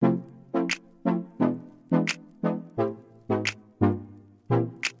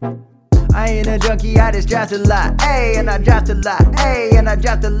ain't a junkie, I just draft a lot, ayy, and I draft a lot, ayy, and I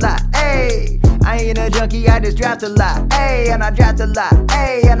draft a lot, ayy. I ain't a junkie, I just draft a lot, ayy, and I draft a lot,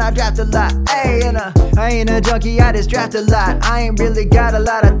 ayy, and I draft a lot, ayy, and I ain't a junkie, I just draft a lot. I ain't really got a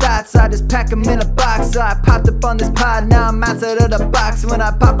lot of thoughts, I just pack them in a box. So I popped up on this pod, now I'm outside of the box. When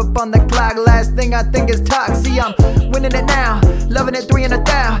I pop up on the clock, last thing I think is talk. See, I'm winning it now, loving it 3 in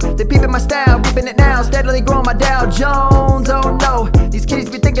 1,000. They peeping my style, reaping it now, steadily growing my Dow Jones. Oh no, these kids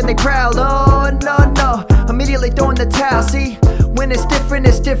be thinking they proud, oh no, immediately throwing the towel. See, when it's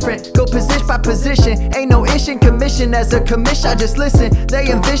different, go position by position. Ain't no issue commission, as a commission I just listen.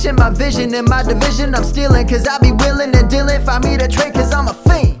 They envision my vision, in my division I'm stealing. Cause I be willing and dealing, find me to trade cause I'm a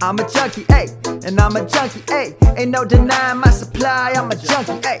fiend. I'm a junkie, ayy, and I'm a junkie, ayy. Ain't no denying my supply, I'm a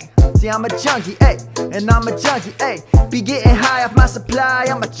junkie, ayy. See, I'm a junkie, ayy, and I'm a junkie, ayy. Be getting high off my supply,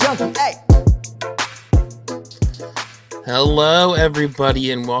 I'm a junkie, ayy. Hello,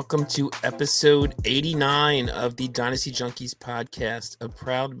 everybody, and welcome to episode 89 of the Dynasty Junkies podcast, a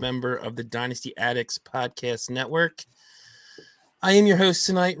proud member of the Dynasty Addicts podcast network. I am your host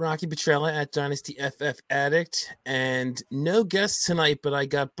tonight, Rocky Petrella at Dynasty FF Addict, and no guests tonight, but I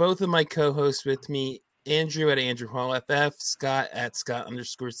got both of my co-hosts with me, Andrew at Andrew Hall FF, Scott at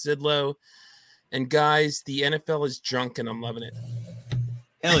Scott_Sidlow, and guys, the NFL is drunk and I'm loving it.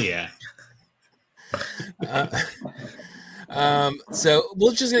 Hell yeah. So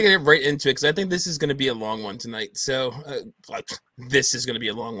we're just gonna get right into it because I think this is gonna be a long one tonight. So this is gonna be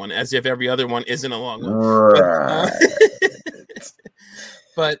a long one, as if every other one isn't a long one. Right.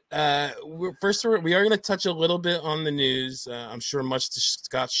 But we are gonna touch a little bit on the news. I'm sure much to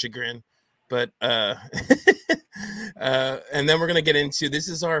Scott's chagrin, but and then we're gonna get into this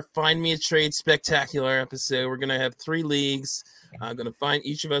is our Find Me a Trade spectacular episode. We're gonna have 3 leagues.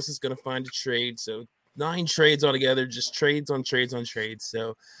 Each of us is gonna find a trade. So 9 trades altogether, just trades on trades on trades.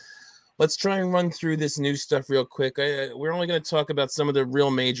 So let's try and run through this new stuff real quick. We're only going to talk about some of the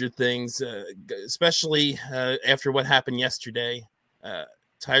real major things, especially after what happened yesterday.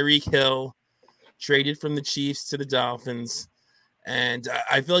 Tyreek Hill traded from the Chiefs to the Dolphins. And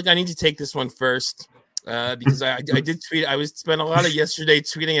I feel like I need to take this one first because I did tweet. I spent a lot of yesterday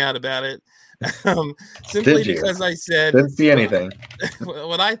tweeting out about it. Simply because I said didn't see anything.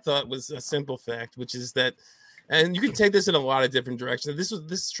 What I thought was a simple fact, which is that, and you can take this in a lot of different directions.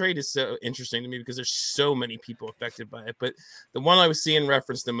 This trade is so interesting to me because there's so many people affected by it. But the one I was seeing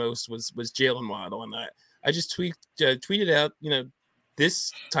referenced the most was Jalen Waddle, and I just tweeted out,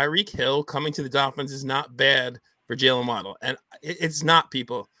 this Tyreek Hill coming to the Dolphins is not bad for Jalen Waddle, and it's not,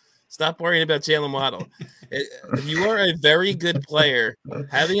 people. Stop worrying about Jalen Waddle. If you are a very good player,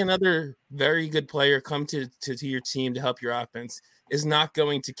 having another very good player come to your team to help your offense is not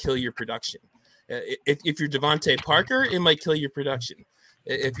going to kill your production. If you're Devontae Parker, it might kill your production.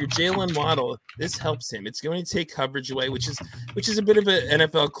 If you're Jalen Waddle, this helps him. It's going to take coverage away, which is a bit of an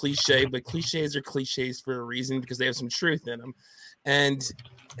NFL cliche, but cliches are cliches for a reason because they have some truth in them. And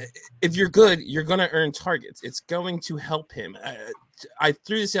if you're good, you're going to earn targets. It's going to help him. I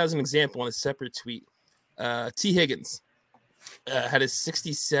threw this out as an example in a separate tweet. T. Higgins had a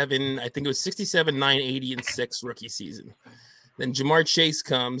 67, I think it was 67, 980, and 6 rookie season. Then Jamar Chase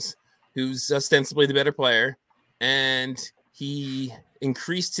comes, who's ostensibly the better player, and he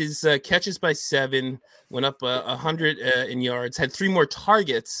increased his catches by 7, went up 100 in yards, had 3 more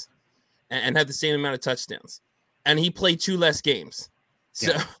targets, and had the same amount of touchdowns. And he played 2 less games.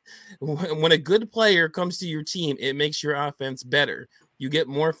 So when a good player comes to your team, it makes your offense better. You get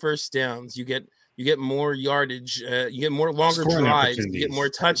more first downs. You get more yardage. You get more longer drives. You get more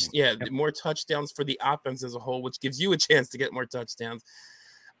more touchdowns for the offense as a whole, which gives you a chance to get more touchdowns.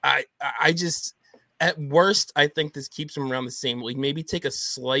 I just, at worst, I think this keeps him around the same league. Maybe take a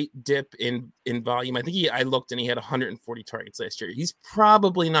slight dip in volume. I think I looked and he had 140 targets last year. He's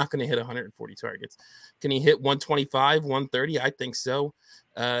probably not going to hit 140 targets. Can he hit 125, 130? I think so.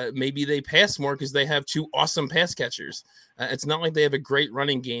 Maybe they pass more because they have 2 awesome pass catchers. It's not like they have a great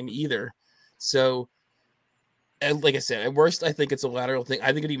running game either. So, like I said, at worst, I think it's a lateral thing.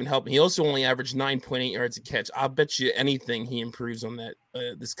 I think it even helped him. He also only averaged 9.8 yards a catch. I'll bet you anything he improves on that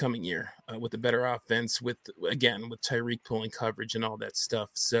this coming year with a better offense, with Tyreek pulling coverage and all that stuff.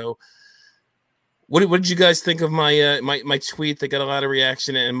 So, what did you guys think of my my tweet that got a lot of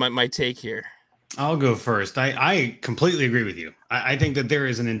reaction and my take here? I'll go first. I completely agree with you. I think that there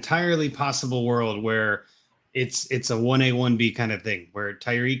is an entirely possible world where it's a 1A, 1B kind of thing where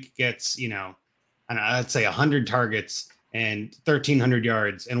Tyreek gets, let's say 100 targets and 1,300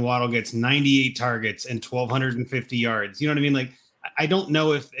 yards, and Waddle gets 98 targets and 1,250 yards. You know what I mean? Like, I don't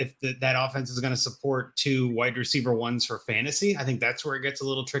know if that offense is going to support 2 wide receiver ones for fantasy. I think that's where it gets a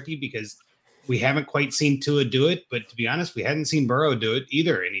little tricky because We haven't quite seen Tua do it, but to be honest, we hadn't seen Burrow do it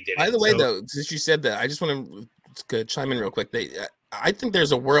either, and he did. By the way, though, since you said that, I just want to chime in real quick. I think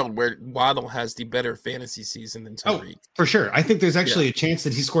there's a world where Waddle has the better fantasy season than Tyreek. Oh, for sure. I think there's actually a chance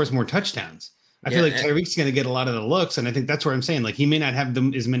that he scores more touchdowns. I feel like Tyreek's going to get a lot of the looks, and I think that's where I'm saying, like, he may not have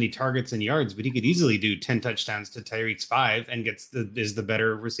as many targets and yards, but he could easily do 10 touchdowns to Tyreek's 5 and is the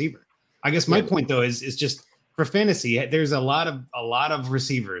better receiver. I guess my point, though, is just for fantasy, there's a lot of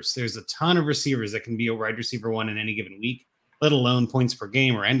receivers. There's a ton of receivers that can be a wide receiver 1 in any given week, let alone points per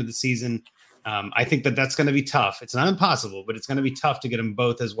game or end of the season. I think that's going to be tough. It's not impossible, but it's going to be tough to get them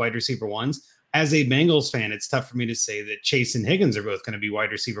both as wide receiver 1s. As a Bengals fan, it's tough for me to say that Chase and Higgins are both going to be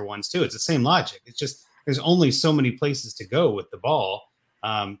wide receiver 1s too. It's the same logic. It's just there's only so many places to go with the ball.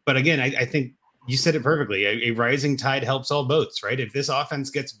 But again, I think you said it perfectly. A rising tide helps all boats, right? If this offense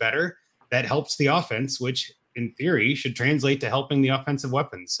gets better, that helps the offense, which in theory should translate to helping the offensive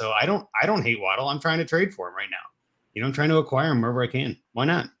weapons. So I don't hate Waddle. I'm trying to trade for him right now. I'm trying to acquire him wherever I can. Why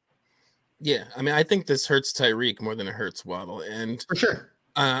not? Yeah, I mean, I think this hurts Tyreek more than it hurts Waddle, and for sure.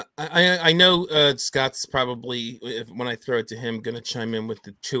 I know Scott's probably, when I throw it to him, going to chime in with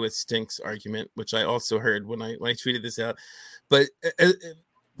the Tua stinks argument, which I also heard when I tweeted this out. But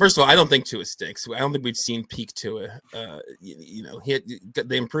first of all, I don't think Tua stinks. I don't think we've seen peak Tua.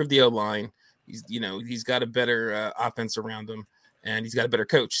 They improved the O-line. He's got a better offense around him, and he's got a better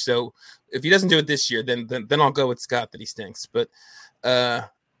coach. So if he doesn't do it this year, then I'll go with Scott that he stinks. But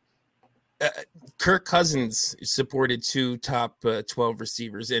Kirk Cousins supported 2 top 12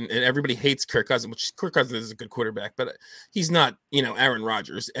 receivers, and everybody hates Kirk Cousins, which Kirk Cousins is a good quarterback, but he's not, Aaron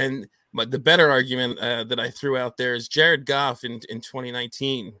Rodgers. But the better argument that I threw out there is Jared Goff in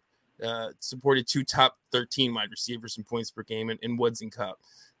 2019 supported 2 top 13 wide receivers in points per game in Woods and Cup,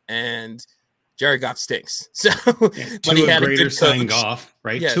 and Jared Goff stinks. So, but he had a good coach. Goff,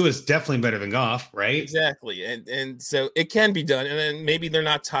 right? Yes. Tua is definitely better than Goff, right? Exactly, and so it can be done. And then maybe they're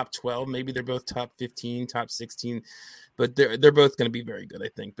not top 12, maybe they're both top 15, top 16, but they're both going to be very good, I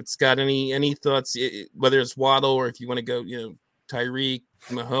think. But Scott, any thoughts? Whether it's Waddle or if you want to go, Tyreek,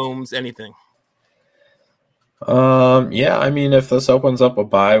 Mahomes, anything. Yeah, I mean, if this opens up a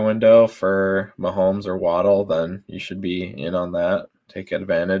buy window for Mahomes or Waddle, then you should be in on that. Take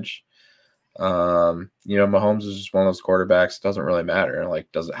advantage. Mahomes is just one of those quarterbacks. It doesn't really matter. Like,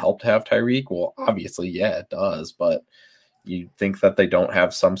 does it help to have Tyreek? Well, obviously, yeah, it does. But you think that they don't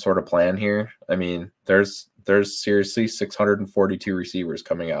have some sort of plan here? I mean, there's seriously 642 receivers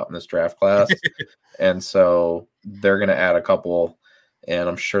coming out in this draft class, and so they're going to add a couple. And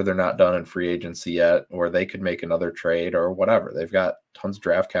I'm sure they're not done in free agency yet, or they could make another trade or whatever. They've got tons of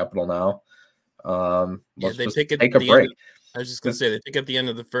draft capital now. Let's just take a break. I was just going to say, they pick up the end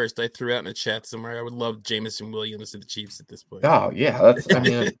of the first. I threw out in a chat somewhere, I would love Jameson Williams to the Chiefs at this point. Oh, yeah.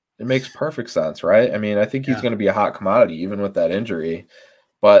 It makes perfect sense, right? I mean, I think he's going to be a hot commodity, even with that injury.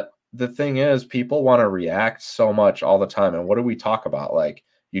 But the thing is, people want to react so much all the time. And what do we talk about? Like,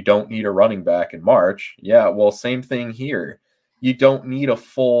 you don't need a running back in March. Yeah, well, same thing here. You don't need a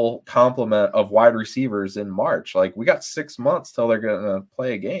full complement of wide receivers in March. Like, we got 6 months till they're going to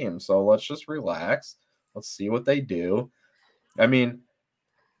play a game. So let's just relax. Let's see what they do. I mean,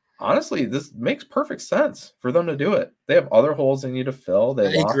 honestly, this makes perfect sense for them to do it. They have other holes they need to fill.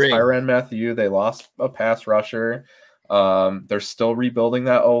 They lost Tyrann Mathieu. They lost a pass rusher. They're still rebuilding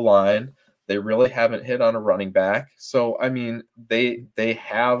that O-line. They really haven't hit on a running back. So, I mean, they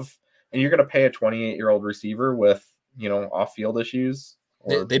have – and you're going to pay a 28-year-old receiver with, off-field issues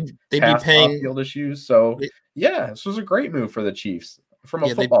or they'd be paying off-field issues. So, this was a great move for the Chiefs from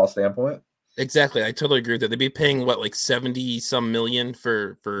a football standpoint. Exactly. I totally agree with that. They'd be paying like 70-some million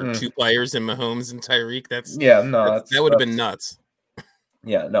for 2 players in Mahomes and Tyreek. That would have been nuts.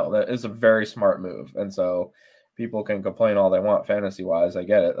 Yeah, no, that is a very smart move. And so people can complain all they want fantasy wise. I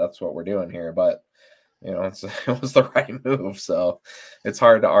get it. That's what we're doing here. But it was the right move. So it's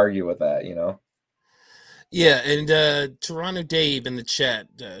hard to argue with that, Yeah, and Toronto Dave in the chat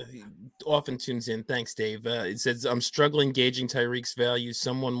he often tunes in. Thanks, Dave. It says, I'm struggling gauging Tyreek's value.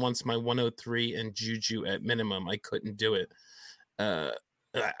 Someone wants my 103 and Juju at minimum. I couldn't do it. I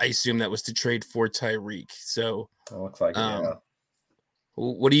assume that was to trade for Tyreek. So it looks like yeah.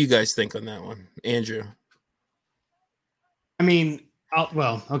 What do you guys think on that one, Andrew? I mean,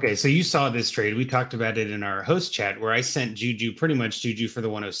 okay, so you saw this trade. We talked about it in our host chat where I sent pretty much Juju for the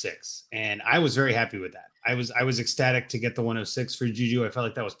 106, and I was very happy with that. I was ecstatic to get the 106 for Juju. I felt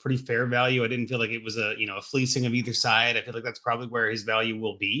like that was pretty fair value. I didn't feel like it was a fleecing of either side. I feel like that's probably where his value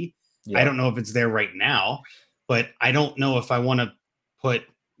will be. Yeah. I don't know if it's there right now, but I don't know if I want to put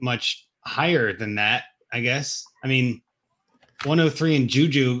much higher than that, I guess. I mean, 103 and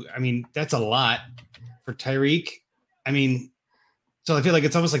Juju, I mean, that's a lot for Tyreek. I mean, so I feel like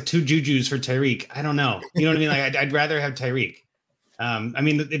it's almost like 2 Jujus for Tyreek. I don't know. You know what I mean? Like I'd rather have Tyreek. I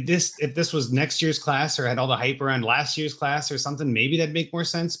mean, if this was next year's class or had all the hype around last year's class or something, maybe that'd make more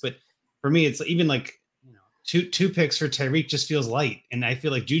sense. But for me, it's even like, you know, two picks for Tyreek just feels light. And I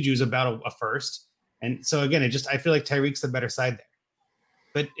feel like Juju's about a first. And so again, I feel like Tyreek's the better side there.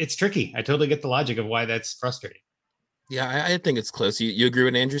 But it's tricky. I totally get the logic of why that's frustrating. Yeah, I think it's close. You agree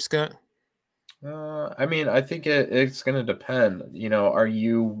with Andrew, Scott? I mean, I think it's going to depend. You know, are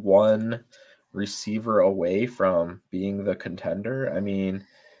you one receiver away from being the contender? I mean,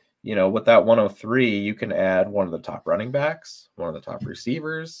 you know, with that 103, you can add one of the top running backs, one of the top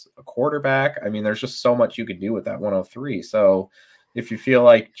receivers, a quarterback. I mean, there's just so much you could do with that 103. So if you feel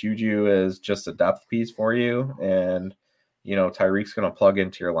like Juju is just a depth piece for you and, you know, Tyreek's going to plug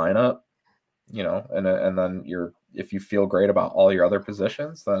into your lineup, you know, and then if you feel great about all your other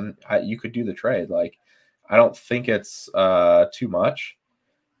positions, then you could do the trade. Like, I don't think it's too much,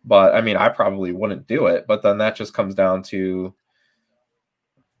 but I mean, I probably wouldn't do it. But then that just comes down to,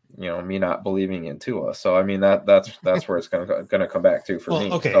 you know, me not believing in Tua. So I mean, that's where it's gonna come back to for me.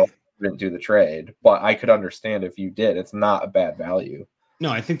 Okay. So I didn't do the trade, but I could understand if you did. It's not a bad value. No,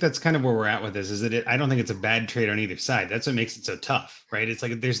 I think that's kind of where we're at with this. Is that I don't think it's a bad trade on either side. That's what makes it so tough, right? It's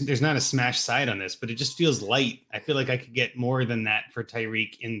like there's not a smash side on this, but it just feels light. I feel like I could get more than that for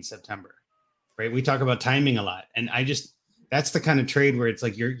Tyreek in September, right? We talk about timing a lot, and that's the kind of trade where it's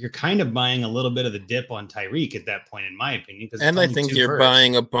like you're kind of buying a little bit of the dip on Tyreek at that point, in my opinion. And I think you're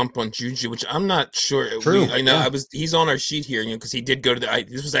buying a bump on Juju, which I'm not sure. True. I know he's on our sheet here, you know, because he did go to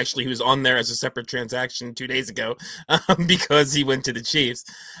he was on there as a separate transaction 2 days ago because he went to the Chiefs.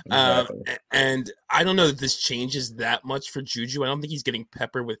 Exactly. And I don't know if this changes that much for Juju. I don't think he's getting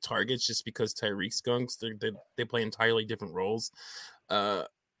peppered with targets just because Tyreek's going. They play entirely different roles.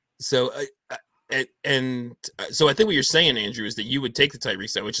 So I think what you're saying, Andrew, is that you would take the Tyreek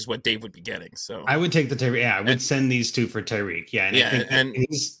side, which is what Dave would be getting. So I would take the Tyreek. Yeah, I would send these two for Tyreek. Yeah, and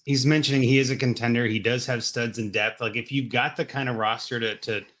he's mentioning he is a contender. He does have studs in depth. Like if you've got the kind of roster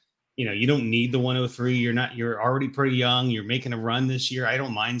to you know, you don't need the 103. You're already pretty young. You're making a run this year. I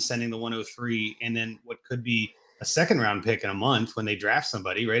don't mind sending the 103, and then what could be a second round pick in a month when they draft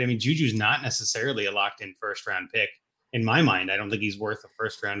somebody, right? I mean, Juju's not necessarily a locked in first round pick in my mind. I don't think he's worth a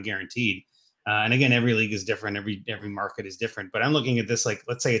first round guaranteed. And again, every league is different. Every market is different. But I'm looking at this like,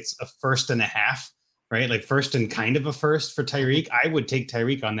 let's say it's a first and a half, right? Like first and kind of a first for Tyreek. I would take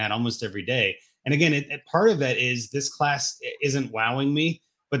Tyreek on that almost every day. And again, part of that is this class isn't wowing me,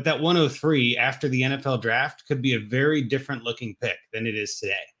 but that 103 after the NFL draft could be a very different looking pick than it is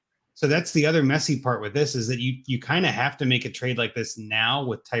today. So that's the other messy part with this, is that you kind of have to make a trade like this now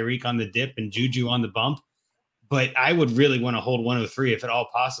with Tyreek on the dip and Juju on the bump. But I would really want to hold 103 if at all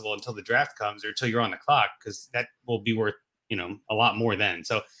possible until the draft comes or until you're on the clock, because that will be worth, you know, a lot more then.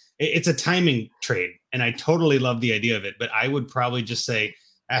 So it's a timing trade, and I totally love the idea of it. But I would probably just say,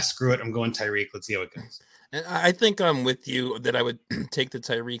 screw it, I'm going Tyreek. Let's see how it goes. And I think I'm with you that I would take the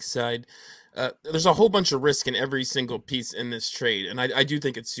Tyreek side. There's a whole bunch of risk in every single piece in this trade, and I do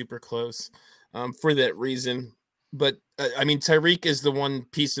think it's super close for that reason. But I mean, Tyreek is the one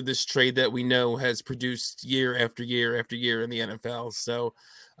piece of this trade that we know has produced year after year after year in the NFL. So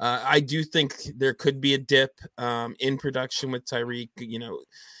I do think there could be a dip in production with Tyreek, you know.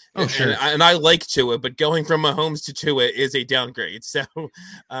 Oh, sure. And I like Tua, but going from Mahomes to Tua is a downgrade. So,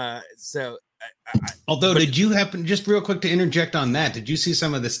 although, did you happen, just real quick to interject on that, did you see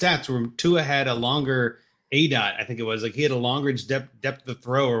some of the stats where Tua had a longer ADOT? I think it was like he had a longer depth of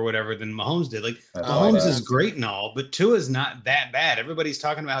throw or whatever than Mahomes did. Like Mahomes is great and all, but Tua's not that bad. Everybody's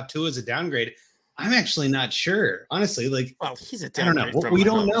talking about how Tua's a downgrade. I'm actually not sure, honestly. Like, well, he's a downgrade. I don't know. We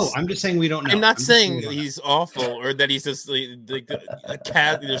don't know. I'm just saying we don't know. I'm not saying he's awful or that he's just like a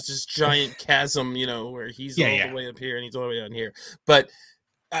cat. There's this giant chasm, you know, where he's all the way up here and he's all the way down here. But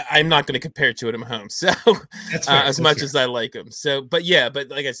I'm not going to compare Tua to Mahomes. So as much as I like him. So, but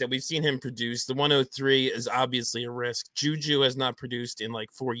like I said, we've seen him produce. The 103 is obviously a risk. Juju has not produced in like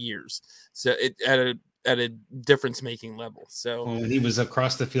 4 years. So it at a difference making level. So he was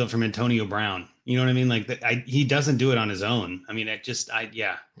across the field from Antonio Brown. You know what I mean? Like he doesn't do it on his own. I mean, and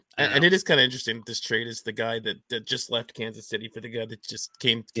it is kind of interesting that this trade is the guy that just left Kansas City for the guy that just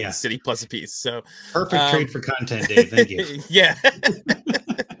came to Kansas City plus a piece. So perfect trade for content, Dave. Thank you. Yeah.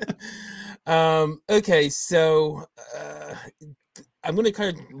 Okay, so I'm going to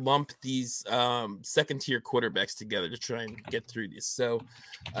kind of lump these second tier quarterbacks together to try and get through this. So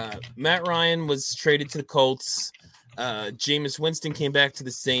Matt Ryan was traded to the Colts. Jameis Winston came back to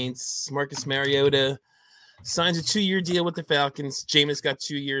the Saints. Marcus Mariota signs a 2-year deal with the Falcons. Jameis got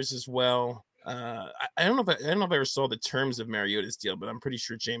 2 years as well. I don't know if I ever saw the terms of Mariota's deal, but I'm pretty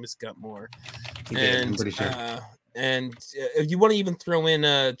sure Jameis got more. I'm pretty sure. And if you want to even throw in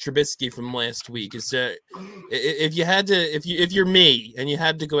Trubisky from last week, is if you had to, if you're me and you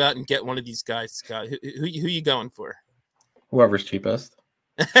had to go out and get one of these guys, Scott, who you going for? Whoever's cheapest.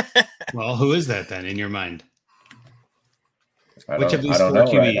 Well, who is that then in your mind? Which of these 4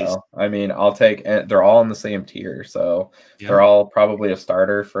 QBs? Right, I mean, I'll take. They're all in the same tier, so they're all probably a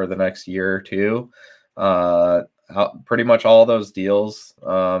starter for the next year or two. Pretty much all those deals,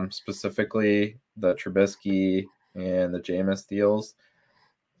 specifically the Trubisky and the Jameis deals,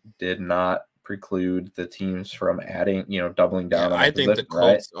 did not preclude the teams from adding, doubling down. I think the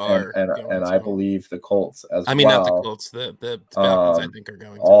Colts are, and I believe the Colts as well. I mean, not the Colts, the Falcons. I think are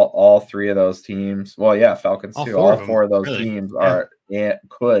going. All 3 of those teams. Well, yeah, Falcons too. All 4 of those teams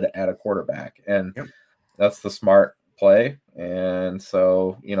could add a quarterback, and that's the smart play. And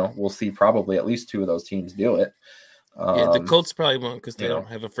so, we'll see probably at least 2 of those teams do it. The Colts probably won't because they don't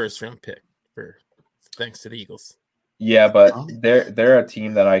have a first-round pick thanks to the Eagles. Yeah, but they're a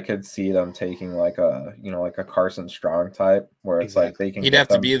team that I could see them taking like a Carson Strong type, where it's like they can. He'd have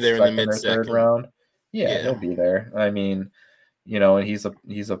to be there in the mid-second round. Yeah, he'll be there. I mean, and he's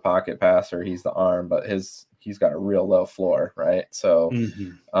a pocket passer. He's the arm, but he's got a real low floor, right? So,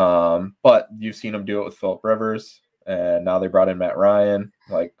 but you've seen him do it with Phillip Rivers, and now they brought in Matt Ryan.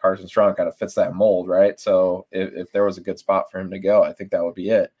 Like Carson Strong kind of fits that mold, right? So if there was a good spot for him to go, I think that would be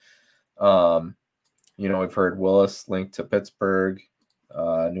it. We've heard Willis linked to Pittsburgh,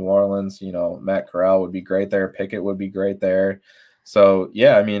 New Orleans. Matt Corral would be great there. Pickett would be great there. So,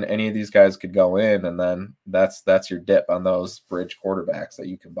 yeah, I mean, any of these guys could go in, and then that's your dip on those bridge quarterbacks that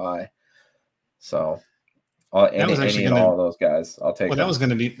you can buy. So, any and all of those guys, I'll take. Well, that was going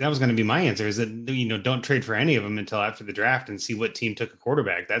to be my answer. Is that don't trade for any of them until after the draft and see what team took a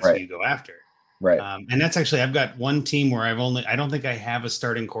quarterback. That's who you go after. Right. And that's actually, I've got one team where I don't think I have a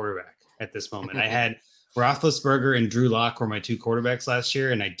starting quarterback at this moment. I had Roethlisberger and Drew Lock were my 2 quarterbacks last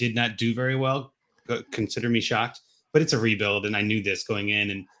year, and I did not do very well. Consider me shocked, but it's a rebuild, and I knew this going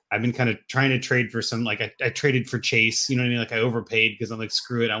in, and I've been kind of trying to trade for some, like I traded for Chase, you know what I mean? Like I overpaid because I'm like,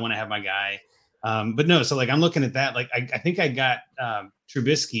 screw it, I want to have my guy. But no, so like I'm looking at that, like I think I got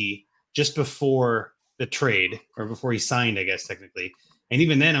Trubisky just before the trade, or before he signed, I guess technically. And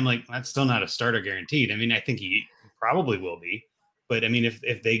even then I'm like, that's still not a starter guaranteed. I mean, I think he probably will be. But I mean,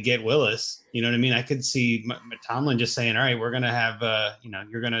 if they get Willis, you know what I mean? I could see Tomlin just saying, all right, we're going to have,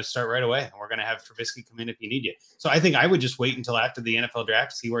 you're going to start right away. And we're going to have Trubisky come in if you need you. So I think I would just wait until after the NFL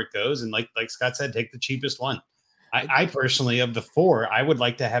draft to see where it goes. And like Scott said, take the cheapest one. I personally, of the 4, I would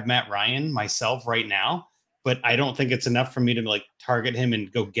like to have Matt Ryan myself right now, but I don't think it's enough for me to like target him and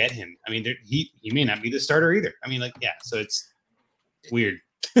go get him. I mean, he may not be the starter either. I mean, so it's weird.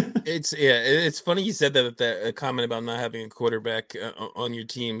 It's funny you said that comment about not having a quarterback on your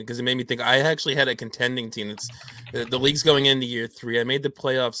team, because it made me think I actually had a contending team. It's the league's going into year 3. I made the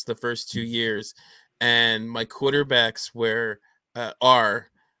playoffs the first 2 years, and my quarterbacks are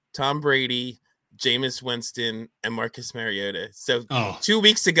Tom Brady, Jameis Winston, and Marcus Mariota. So 2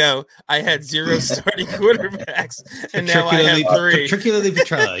 weeks ago, I had 0 starting quarterbacks, and now I have 3. Particularly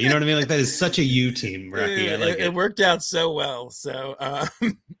Petrella, you know what I mean? Like that is such a U team, Rocky. I like it. It worked out so well. So,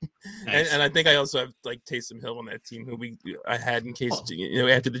 nice. and I think I also have like Taysom Hill on that team, who I had in case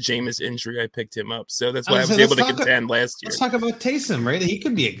after the Jameis injury, I picked him up. So that's why I was able to contend last year. Let's talk about Taysom, right? He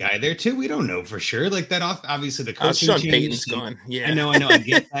could be a guy there too. We don't know for sure. Like that, obviously the coaching Sean Payton's gone. Yeah, I know, I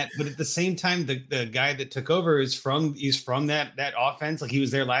get that, but at the same time, the guy that took over is from that offense. Like he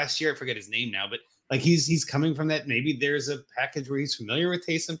was there last year. I forget his name now, but like he's coming from that. Maybe there's a package where he's familiar with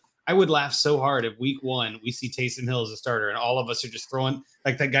Taysom. I would laugh so hard if week 1 we see Taysom Hill as a starter and all of us are just throwing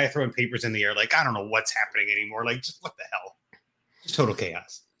like that guy throwing papers in the air. Like, I don't know what's happening anymore. Like, just what the hell? Just total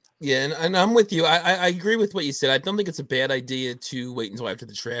chaos. Yeah, and I'm with you. I agree with what you said. I don't think it's a bad idea to wait until after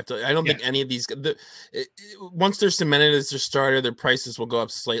the draft. I don't think any of these once they're cemented as their starter, their prices will go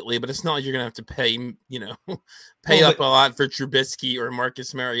up slightly, but it's not like you're gonna have to pay up a lot for Trubisky or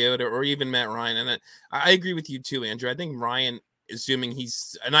Marcus Mariota or even Matt Ryan. And I agree with you too, Andrew. I think Ryan, assuming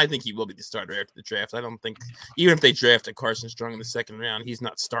I think he will be the starter after the draft. I don't think, even if they draft a Carson Strong in the 2nd round, he's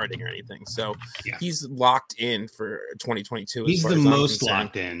not starting or anything. So he's locked in for 2022. He's the most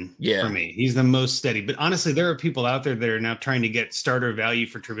locked in for me. He's the most steady. But honestly, there are people out there that are now trying to get starter value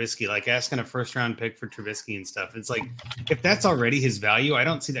for Trubisky, like asking a 1st-round pick for Trubisky and stuff. It's like, if that's already his value, I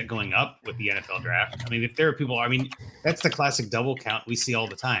don't see that going up with the NFL draft. I mean, if there are people, that's the classic double count we see all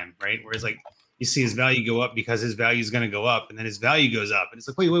the time, right? Whereas like, you see his value go up because his value is going to go up, and then his value goes up, and it's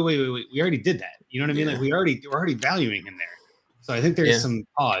like, wait, we already did that. You know what I mean? Like we're already valuing him there. So I think there's some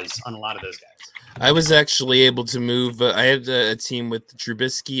pause on a lot of those guys. I was actually able to move. I had a team with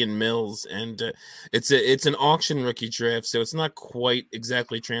Trubisky and Mills, and it's an auction rookie draft, so it's not quite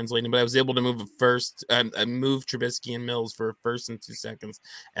exactly translating. But I was able to move I moved Trubisky and Mills for a first and 2 seconds,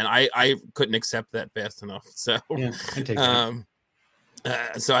 and I couldn't accept that fast enough. So yeah, I take that.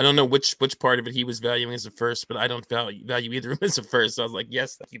 So I don't know which part of it he was valuing as a first, but I don't value either of them as a first. So I was like,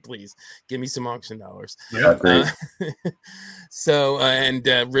 yes, thank you, please give me some auction dollars. Yeah, great. So and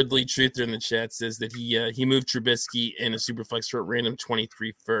Ridley Truther in the chat says that he moved Trubisky in a superflex for a random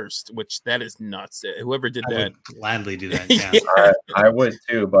 23 first, which that is nuts. Whoever did that would gladly do that. Yeah. I would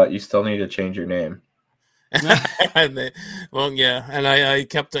too, but you still need to change your name. Well, yeah, and I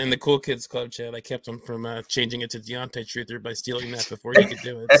kept in the Cool Kids Club chat. I kept him from changing it to Deontay Truther by stealing that before he could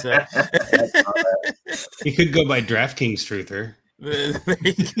do it. So he could go by DraftKings Truther. There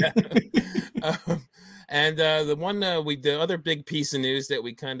you go. And the other big piece of news that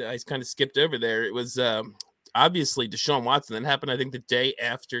I kind of skipped over there. It was obviously Deshaun Watson. That happened, I think, the day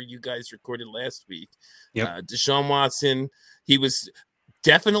after you guys recorded last week. Yep. Deshaun Watson. He was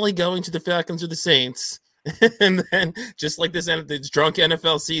definitely going to the Falcons or the Saints. And then just like this drunk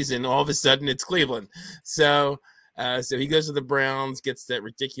NFL season, all of a sudden it's Cleveland. So he goes to the Browns, gets that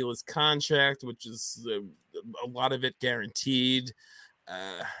ridiculous contract, which is a lot of it guaranteed.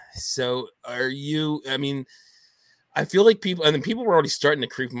 So are you, I mean, I feel like people were already starting to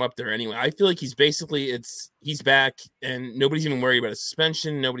creep him up there anyway. I feel like he's back and nobody's even worried about a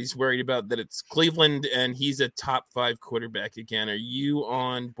suspension. Nobody's worried about that it's Cleveland and he's a top 5 quarterback again. Are you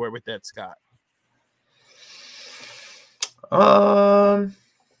on board with that, Scott?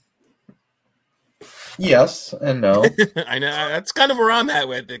 Yes and no. I know that's kind of where I'm at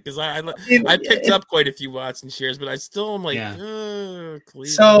with it because I picked up quite a few Watson shares, but I still am like, Cleveland.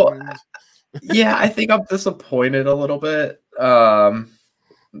 So yeah, I think I'm disappointed a little bit. But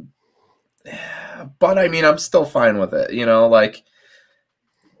I mean, I'm still fine with it. You know, like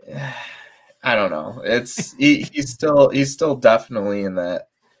I don't know. It's he's still definitely in that,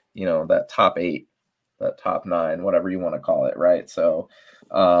 you know, that top 8. That top 9, whatever you want to call it, right? So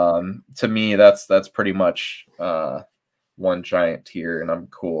to me, that's pretty much one giant tier, and I'm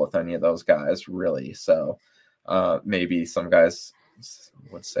cool with any of those guys, really. So maybe some guys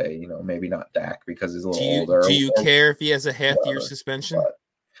would say, you know, maybe not Dak because he's a little older. Do you care if he has a half-year suspension?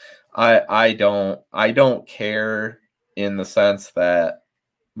 I don't care in the sense that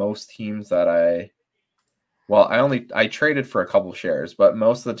most teams that I traded for a couple shares, but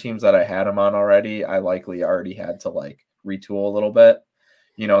most of the teams that I had him on already, I likely already had to like retool a little bit.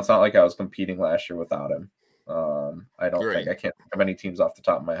 You know, it's not like I was competing last year without him. I don't think I can't think of any teams off the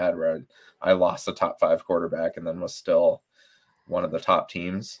top of my head where I lost a top 5 quarterback and then was still one of the top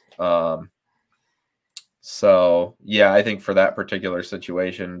teams. So yeah, I think for that particular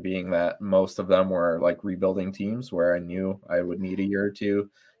situation, being that most of them were like rebuilding teams where I knew I would need a year or two,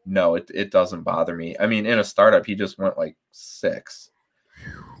 no, it doesn't bother me. I mean, in a startup, he just went like 6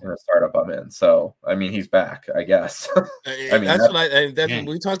 in a startup I'm in. So, I mean, he's back, I guess. I mean, that's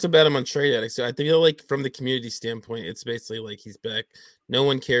we talked about him on Trade Addict. So I feel like from the community standpoint, it's basically like he's back. No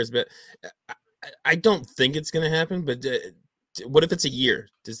one cares, but I don't think it's going to happen. But what if it's a year?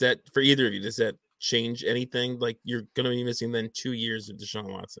 Does that, for either of you, does that change anything? Like you're going to be missing then 2 years of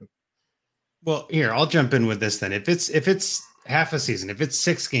Deshaun Watson. Well, here, I'll jump in with this then. If it's half a season, if it's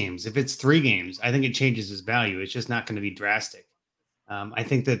 6 games, if it's 3 games, I think it changes his value. It's just not going to be drastic. I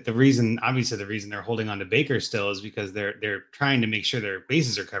think that the reason they're holding on to Baker still is because they're trying to make sure their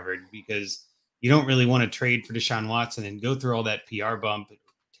bases are covered, because you don't really want to trade for Deshaun Watson and go through all that PR bump,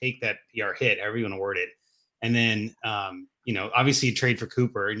 take that PR hit, however you want to word it. And then, obviously you trade for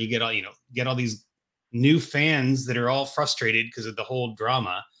Cooper and you get all these new fans that are all frustrated because of the whole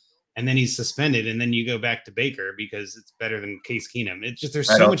drama. And then he's suspended, and then you go back to Baker because it's better than Case Keenum. It's just, there's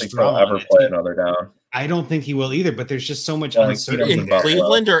so much drama. I don't think he'll ever play another down. I don't think he will either, but there's just so much uncertainty. In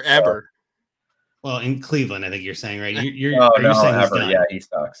Cleveland or ever? Well, in Cleveland, I think you're saying, right? You're saying ever. Yeah, he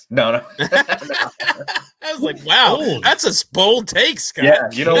sucks. No. I was like, wow, that's a bold take, Scott. Yeah,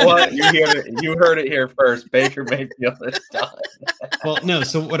 you know what? You heard it here first. Baker Mayfield is done. Well, no.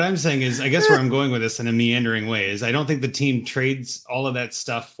 So what I'm saying is, I guess where I'm going with this in a meandering way is, I don't think the team trades all of that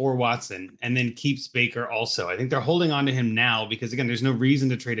stuff for Watson and then keeps Baker also. I think they're holding on to him now because, again, there's no reason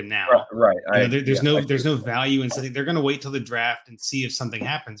to trade him now. Right. There's no value in something. They're going to wait till the draft and see if something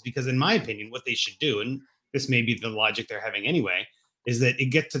happens, because in my opinion, what they should do, and this may be the logic they're having anyway, is that you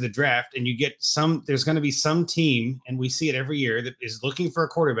get to the draft and you get there's going to be some team, and we see it every year, that is looking for a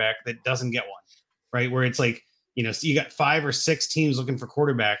quarterback that doesn't get one, right? Where it's like, so you got 5 or 6 teams looking for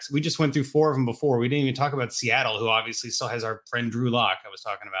quarterbacks. We just went through 4 of them before. We didn't even talk about Seattle, who obviously still has our friend Drew Lock I was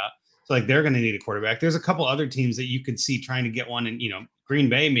talking about. So like they're going to need a quarterback. There's a couple other teams that you could see trying to get one, and Green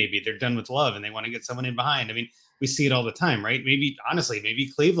Bay, maybe they're done with Love and they want to get someone in behind. I mean, we see it all the time, right? Maybe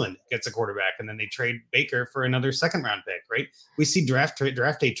Cleveland gets a quarterback and then they trade Baker for another 2nd round pick, right? We see draft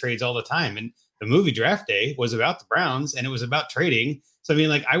day trades all the time. And the movie Draft Day was about the Browns, and it was about trading. So, I mean,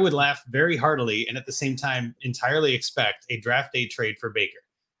 like, I would laugh very heartily and at the same time entirely expect a draft day trade for Baker.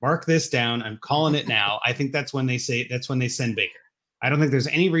 Mark this down. I'm calling it now. I think that's when they send Baker. I don't think there's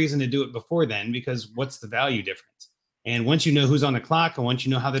any reason to do it before then, because what's the value difference? And once you know who's on the clock, and once you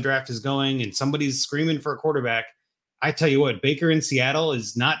know how the draft is going, and somebody's screaming for a quarterback, I tell you what, Baker in Seattle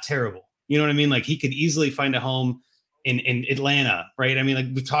is not terrible. You know what I mean? Like, he could easily find a home in Atlanta, right? I mean, like,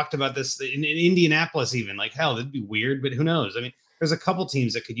 we talked about this in Indianapolis even. Like, hell, that'd be weird, but who knows? I mean, there's a couple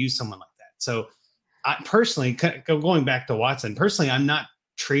teams that could use someone like that. So I personally, going back to Watson, personally, I'm not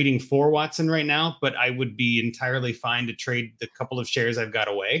trading for Watson right now, but I would be entirely fine to trade the couple of shares I've got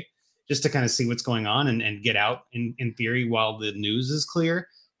away just to kind of see what's going on and get out in theory while the news is clear.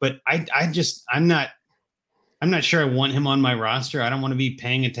 But I'm not sure I want him on my roster. I don't want to be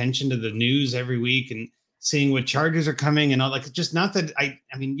paying attention to the news every week and seeing what charges are coming and all. Like, just not that I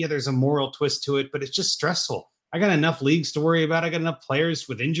mean, yeah, there's a moral twist to it, but it's just stressful. I got enough leagues to worry about. I got enough players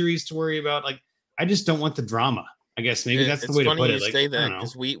with injuries to worry about. Like, I just don't want the drama. I guess maybe that's the way to put it. It's funny you say that,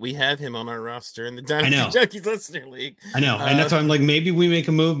 because we have him on our roster in the Dynasty Junkies Listener League. I know, and that's why I'm like, maybe we make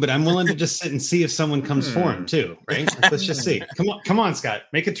a move, but I'm willing to just sit and see if someone comes for him too, right? Let's just see. Come on, Scott,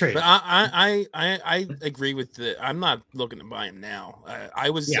 make a trade. But I agree with I'm not looking to buy him now. I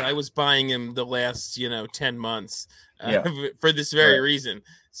was buying him the last 10 months for this very reason.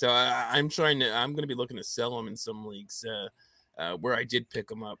 So I'm going to be looking to sell him in some leagues where I did pick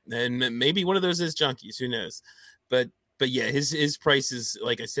him up, and maybe one of those is Junkies. Who knows? But yeah, his price is,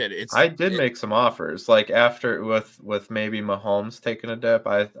 like I said, I did make some offers, like after with maybe Mahomes taking a dip.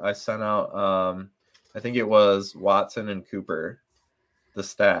 I sent out I think it was Watson and Cooper, the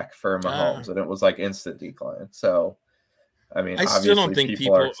stack for Mahomes, and it was like instant decline. So I mean, I still don't think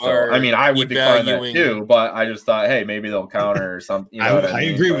people are. I mean, I would decline that too, but I just thought, hey, maybe they'll counter or something. I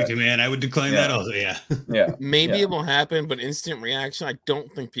agree with you, man. I would decline that also. Yeah. Maybe it will happen, but instant reaction, I don't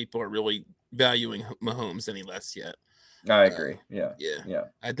think people are really valuing Mahomes any less yet. I agree. Yeah.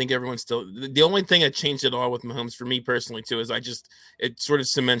 I think everyone's still. The only thing that changed it all with Mahomes for me personally too is it sort of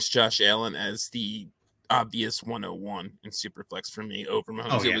cements Josh Allen as the obvious 101 in Superflex for me over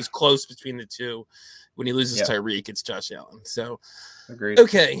Mahomes. It was close between the two. When he loses Tyreek, it's Josh Allen. So, agreed.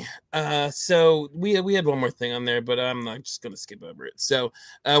 Okay. So we had one more thing on there, but I'm not just going to skip over it. So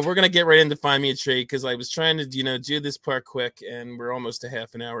we're going to get right into Find Me a Trade, because I was trying to, do this part quick, and we're almost a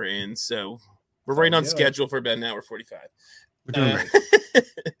half an hour in. So we're right on schedule for about an hour 45. We're doing great.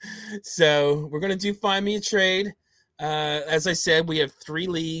 So we're going to do Find Me a Trade. As I said, we have 3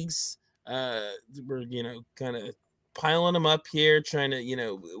 leagues. We're, kind of piling them up here, trying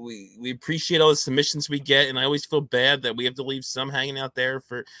to, we appreciate all the submissions we get, and I always feel bad that we have to leave some hanging out there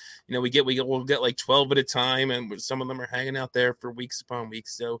for, we'll get like 12 at a time, and some of them are hanging out there for weeks upon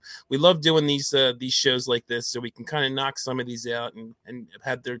weeks. So we love doing these shows like this, so we can kind of knock some of these out and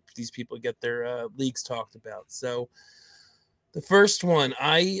have these people get their leagues talked about. So the first one,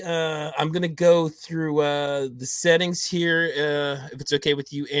 I'm going to go through the settings here, if it's okay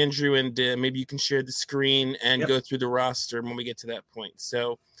with you, Andrew, and maybe you can share the screen and go through the roster when we get to that point.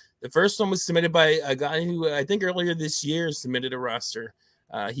 So the first one was submitted by a guy who I think earlier this year submitted a roster.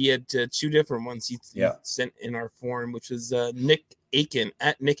 He had 2 different ones he sent in our form, which was Nick Aiken,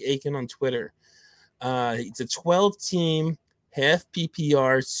 at Nick Aiken on Twitter. It's a 12-team, half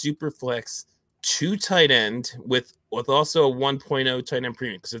PPR, super flex, 2 tight end with also a 1.0 tight end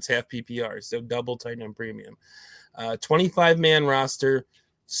premium, because it's half PPR, so double tight end premium. 25-man roster,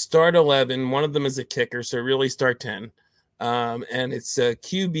 start 11. One of them is a kicker, so really start 10. And it's a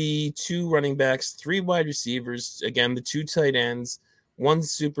QB, 2 running backs, 3 wide receivers. Again, the 2 tight ends, 1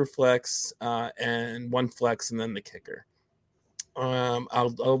 super flex, and 1 flex, and then the kicker.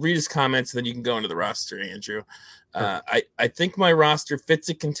 I'll read his comments, and then you can go into the roster, Andrew. I think my roster fits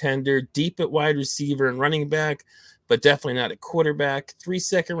a contender, deep at wide receiver and running back, but definitely not at quarterback. 3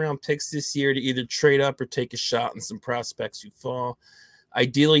 second-round picks this year to either trade up or take a shot on some prospects who fall.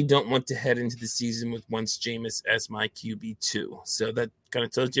 Ideally, don't want to head into the season with Wentz Jameis as my QB2. So that kind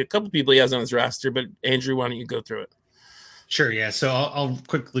of tells you a couple people he has on his roster, but Andrew, why don't you go through it? Sure, yeah. So I'll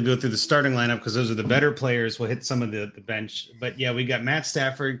quickly go through the starting lineup because those are the better players. We'll hit some of the bench. But yeah, we got Matt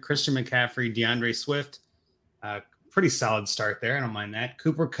Stafford, Christian McCaffrey, DeAndre Swift. Pretty solid start there. I don't mind that.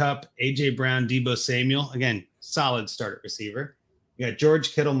 Cooper Kupp, A.J. Brown, Deebo Samuel. Again, solid start at receiver. You got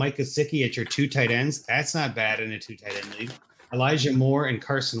George Kittle, Mike Gesicki at your 2 tight ends. That's not bad in a 2 tight end league. Elijah Moore and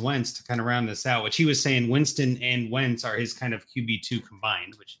Carson Wentz to kind of round this out, which he was saying Winston and Wentz are his kind of QB2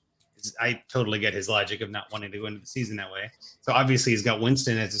 combined, which is, I totally get his logic of not wanting to go into the season that way. So obviously he's got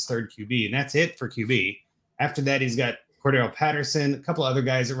Winston as his 3rd QB, and that's it for QB. After that, he's got Cordero Patterson, a couple other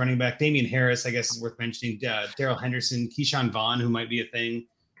guys at running back. Damian Harris, I guess, is worth mentioning. Darrell Henderson, Keyshawn Vaughn, who might be a thing.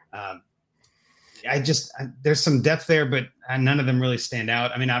 There's some depth there, but none of them really stand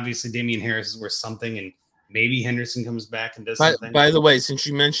out. I mean, obviously, Damian Harris is worth something, and maybe Henderson comes back and does something. By the way, since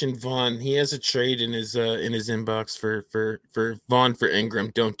you mentioned Vaughn, he has a trade in his inbox for Vaughn for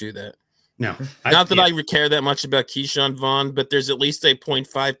Ingram. Don't do that. No, not that I care that much about Keyshawn Vaughn, but there's at least a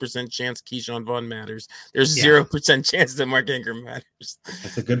 0.5% chance Keyshawn Vaughn matters. There's 0% chance that Mark Ingram matters.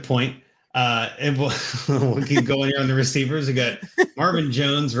 That's a good point. And we'll keep going here on the receivers. We got Marvin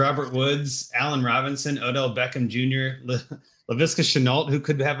Jones, Robert Woods, Allen Robinson, Odell Beckham Jr., Laviska Shenault, who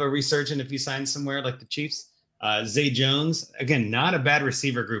could have a resurgence if he signs somewhere like the Chiefs. Zay Jones, again, not a bad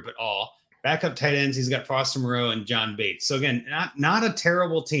receiver group at all. Backup tight ends, he's got Foster Moreau and John Bates. So again, not a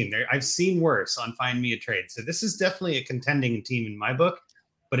terrible team. I've seen worse on Find Me a Trade. So this is definitely a contending team in my book,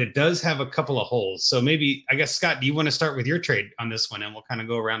 but it does have a couple of holes. So maybe, I guess, Scott, do you want to start with your trade on this one, and we'll kind of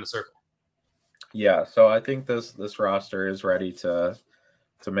go around the circle? Yeah, so I think this roster is ready to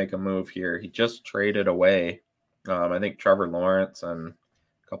make a move here. He just traded away, I think, Trevor Lawrence and a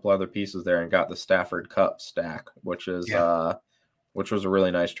couple other pieces there, and got the Stafford Kupp stack, which is which was a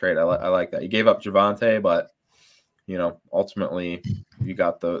really nice trade. I like that. You gave up Javonte, but ultimately you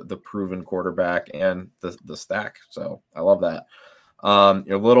got the proven quarterback and the stack. So I love that.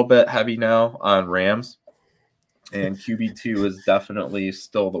 You're a little bit heavy now on Rams, and QB2 is definitely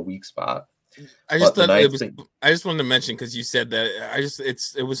still the weak spot. I just wanted to mention, because you said that,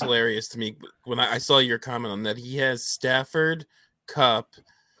 it was hilarious to me when I saw your comment on that. He has Stafford, Kupp,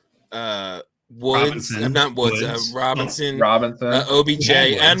 Robinson, OBJ,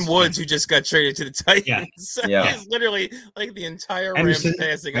 and Woods, who just got traded to the Titans. Yeah. It's literally like the entire Rams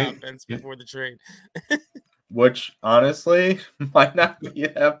passing offense before the trade. Which honestly might not be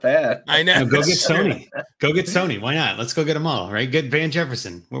that bad. I know. Go get Sony. Go get Sony. Why not? Let's go get them all, right? Get Van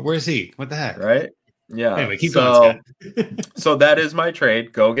Jefferson. Where's he? What the heck? Right? Yeah. Anyway, keep going, Scott. So that is my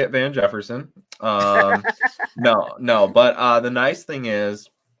trade. Go get Van Jefferson. No. But the nice thing is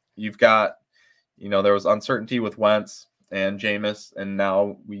you've got, there was uncertainty with Wentz and Jameis, and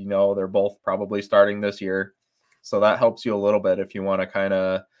now we know they're both probably starting this year. So that helps you a little bit if you want to kind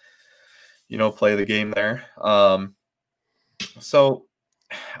of, play the game there. So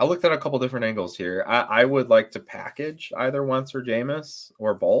I looked at a couple different angles here. I would like to package either Wentz or Jameis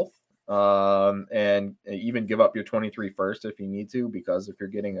or both, and even give up your 23 first if you need to, because if you're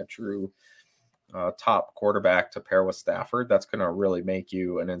getting a true top quarterback to pair with Stafford, that's going to really make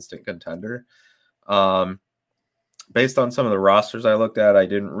you an instant contender. Based on some of the rosters I looked at, I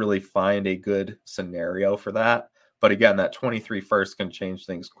didn't really find a good scenario for that. But again, that 23 first can change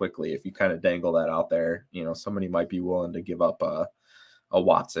things quickly if you kind of dangle that out there. Somebody might be willing to give up a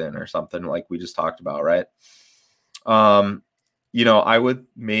Watson or something like we just talked about, right? I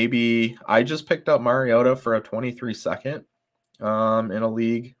just picked up Mariota for a 23 second in a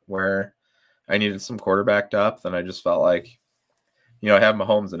league where I needed some quarterback depth, and I just felt like, I have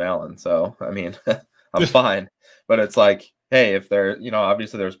Mahomes and Allen. So, I mean, I'm fine. But it's like, hey, if there,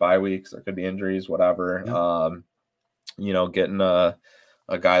 obviously there's bye weeks, there could be injuries, whatever. Yeah. Getting a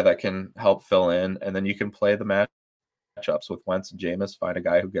guy that can help fill in, and then you can play the matchups with Wentz and Jameis, find a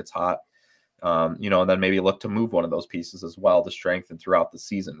guy who gets hot, and then maybe look to move one of those pieces as well to strengthen throughout the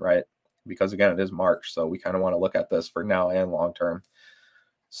season, right? Because again, it is March, so we kind of want to look at this for now and long term.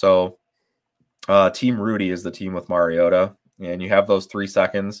 So Team Rudy is the team with Mariota, and you have those 3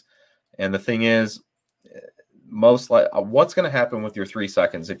 seconds. And the thing is, what's going to happen with your 3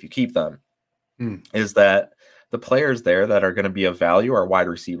 seconds if you keep them is that the players there that are going to be of value are wide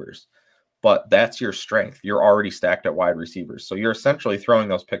receivers, but that's your strength. You're already stacked at wide receivers. So you're essentially throwing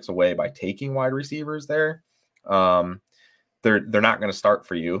those picks away by taking wide receivers there. They're not going to start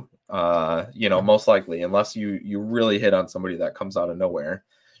for you, most likely, unless you really hit on somebody that comes out of nowhere.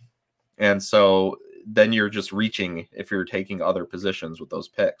 And so then you're just reaching if you're taking other positions with those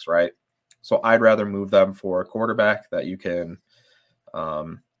picks, right? So I'd rather move them for a quarterback that you can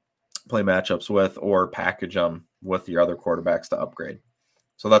play matchups with, or package them with your other quarterbacks to upgrade.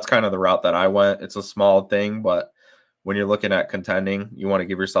 So that's kind of the route that I went. It's a small thing, but when you're looking at contending, you want to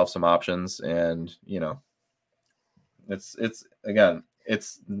give yourself some options. And, it's again,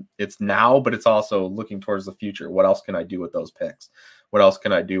 it's now, but it's also looking towards the future. What else can I do with those picks? What else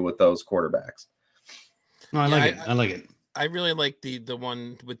can I do with those quarterbacks? No, I like it. I really like the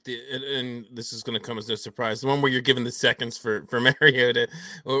one with and this is going to come as no surprise, the one where you're given the seconds for Mariota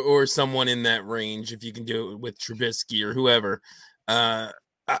or someone in that range. If you can do it with Trubisky or whoever,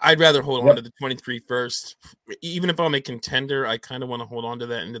 I'd rather hold on to the 23 first. Even if I'm a contender, I kind of want to hold on to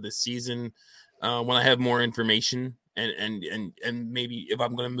that into the season when I have more information and maybe if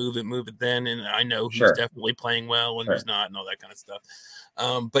I'm going to move it then. And I know who's definitely playing well and who's not and all that kind of stuff.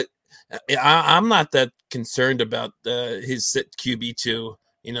 But I'm not that concerned about his sit QB2.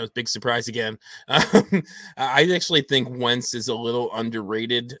 Big surprise again. I actually think Wentz is a little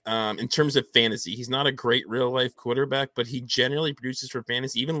underrated in terms of fantasy. He's not a great real life quarterback, but he generally produces for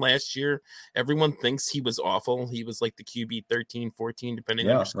fantasy. Even last year, everyone thinks he was awful. He was like the QB 13, 14, depending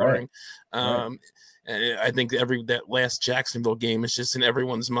on your scoring. Right. I think that last Jacksonville game is just in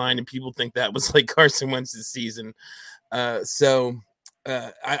everyone's mind, and people think that was like Carson Wentz's season. I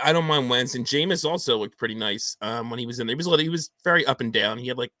don't mind Wentz, and Jameis also looked pretty nice when he was in there. He was very up and down. He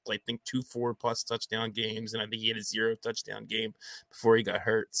had I think 2 4+ touchdown games, and I think he had a 0 touchdown game before he got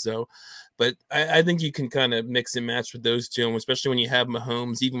hurt. So, but I think you can kind of mix and match with those two, and especially when you have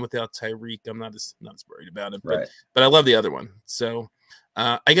Mahomes, even without Tyreek, I'm not as worried about it. But I love the other one. So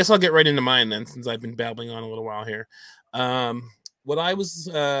I guess I'll get right into mine then, since I've been babbling on a little while here. What I was,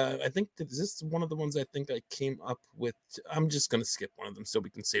 I think that this is one of the ones I think I came up with. I'm just going to skip one of them so we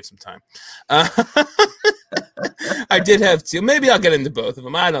can save some time. I did have 2. Maybe I'll get into both of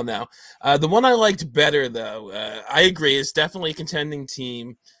them. I don't know. The one I liked better, though, I agree, is definitely a contending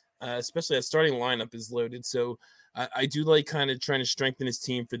team, especially that starting lineup is loaded. So I do like kind of trying to strengthen his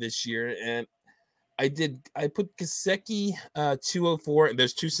team for this year. And I put Gesicki 204.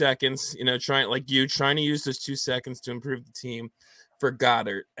 There's 2 seconds, trying to use those 2 seconds to improve the team for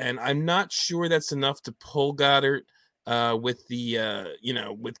Goddard. And I'm not sure that's enough to pull Goddard with the,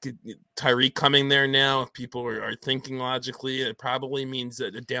 with Tyreek coming there now. If people are thinking logically, it probably means a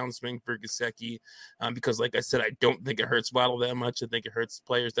downswing for Gesicki because, like I said, I don't think it hurts Waddle that much. I think it hurts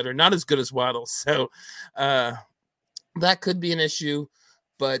players that are not as good as Waddle. So that could be an issue.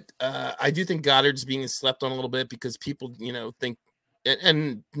 But I do think Goddard's being slept on a little bit because people, think,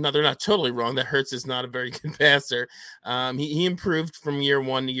 and no, they're not totally wrong, that Hurts is not a very good passer. He improved from year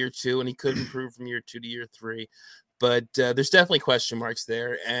 1 to year 2, and he could improve from year 2 to year 3. But there's definitely question marks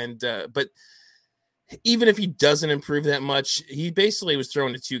there. And but even if he doesn't improve that much, he basically was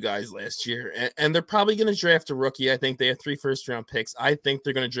throwing to 2 guys last year. And they're probably going to draft a rookie. I think they have 3 first-round picks. I think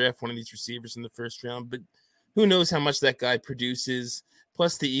they're going to draft one of these receivers in the first round. But who knows how much that guy produces.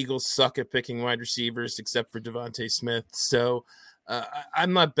 Plus, the Eagles suck at picking wide receivers, except for Devontae Smith. So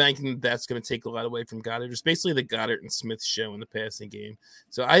I'm not banking that's going to take a lot away from Goddard. It's basically the Goddard and Smith show in the passing game.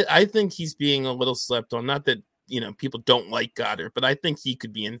 So I think he's being a little slept on. Not that, people don't like Goddard, but I think he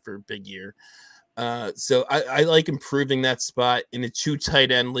could be in for a big year. So I like improving that spot in a 2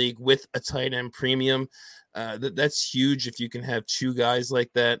 tight end league with a tight end premium. That's huge if you can have 2 guys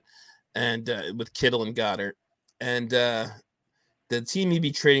like that, and with Kittle and Goddard. And the team he'd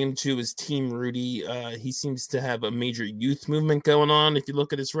be trading him to is Team Rudy. He seems to have a major youth movement going on. If you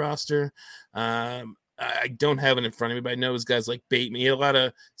look at his roster, I don't have it in front of me, but I know his guys like Bateman. He had a lot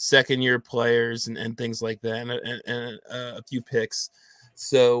of second-year players and things like that, and a few picks.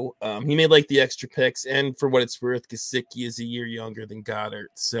 So he made the extra picks. And for what it's worth, Gesicki is a year younger than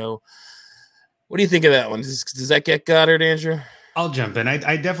Goddard. So what do you think of that one? Does that get Goddard, Andrew? I'll jump in.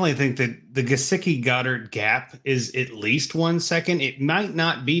 I definitely think that the Gesicki-Goddard gap is at least 1 second. It might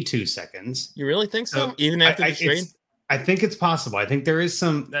not be 2 seconds. You really think so? Even after the trade? I think it's possible. I think there is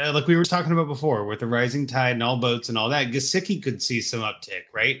some, like we were talking about before, with the rising tide and all boats and all that, Gesicki could see some uptick,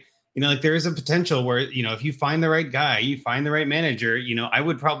 right? There is a potential where, if you find the right guy, you find the right manager, I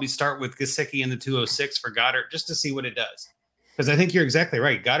would probably start with Gesicki in the 206 for Goddard just to see what it does. Because I think you're exactly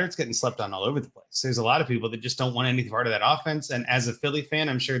right. Goddard's getting slept on all over the place. There's a lot of people that just don't want any part of that offense. And as a Philly fan,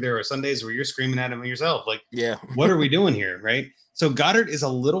 I'm sure there are Sundays where you're screaming at him yourself, like, yeah, what are we doing here, right? So Goddard is a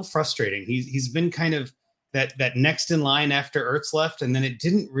little frustrating. He's been kind of that next in line after Ertz left, and then it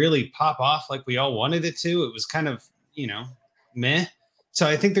didn't really pop off like we all wanted it to. It was kind of, meh. So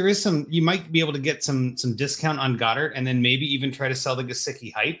I think there is you might be able to get some discount on Goddard, and then maybe even try to sell the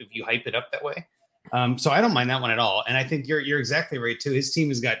Gesicki hype if you hype it up that way. So I don't mind that one at all. And I think you're exactly right too. His team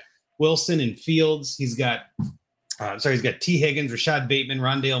has got Wilson and Fields. He's got he's got T. Higgins, Rashad Bateman,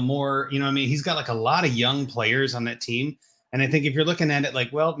 Rondale Moore. He's got a lot of young players on that team. And I think if you're looking at it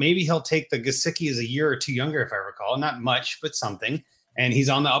like, well, maybe he'll take the Gesicki is a year or two younger, if I recall, not much, but something. And he's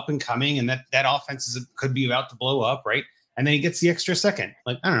on the up and coming, and that offense could be about to blow up, right? And then he gets the extra second.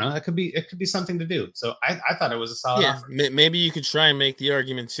 Like, I don't know, it could be something to do. So I thought it was a solid offer. Maybe you could try and make the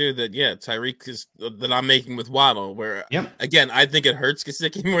argument too that Tyreek is that I'm making with Waddle, where again, I think it hurts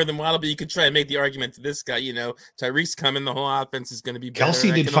Gesicki more than Waddle, but you could try and make the argument to this guy, Tyreek's coming, the whole offense is going to be better.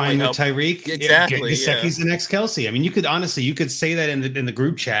 Kelsey did fine with Tyreek. Exactly. Gesicki's the next Kelsey. I mean, you could say that in the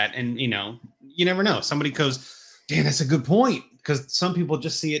group chat, and you never know. Somebody goes, damn, that's a good point. Because some people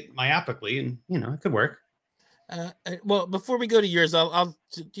just see it myopically, and it could work. Well, before we go to yours, I'll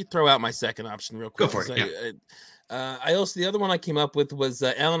throw out my second option real quick. Go for it. I also, the other one I came up with was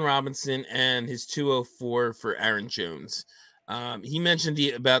Allen Robinson and his 204 for Aaron Jones. He mentioned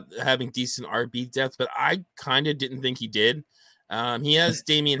about having decent RB depth, but I kind of didn't think he did. He has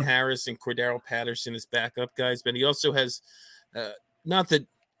Damian Harris and Cordero Patterson as backup guys, but he also has not that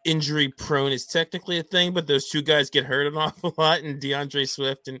injury prone is technically a thing, but those two guys get hurt an awful lot, and DeAndre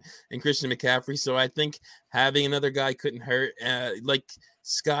Swift and Christian McCaffrey. So I think having another guy couldn't hurt. Like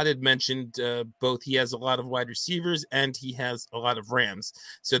Scott had mentioned, both he has a lot of wide receivers and he has a lot of Rams.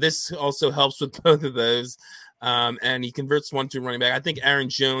 So this also helps with both of those. And he converts 1-2 running back. I think Aaron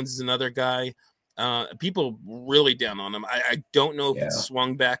Jones is another guy. People really down on him. I don't know if it's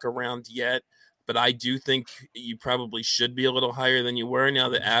swung back around yet, but I do think you probably should be a little higher than you were now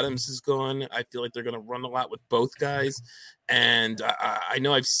that Adams is gone. I feel like they're going to run a lot with both guys. And I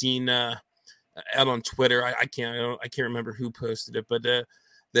know I've seen out on Twitter, I can't remember who posted it, but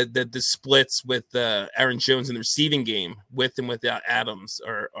the splits with Aaron Jones in the receiving game with and without Adams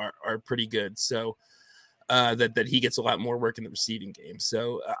are pretty good. So that he gets a lot more work in the receiving game.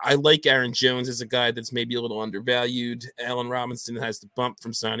 So I like Aaron Jones as a guy that's maybe a little undervalued. Allen Robinson has the bump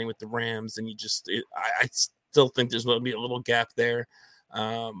from signing with the Rams, and I still think there's going to be a little gap there.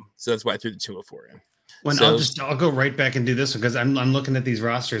 So that's why I threw the 204 in. I'll go right back and do this one because I'm looking at these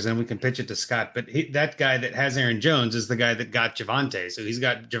rosters and we can pitch it to Scott. But that guy that has Aaron Jones is the guy that got Javonte. So he's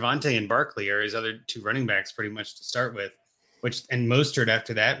got Javonte and Barkley are his other two running backs pretty much to start with, and Mostert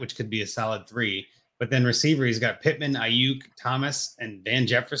after that, which could be a solid 3. But then receiver, he's got Pittman, Ayuk, Thomas, and Van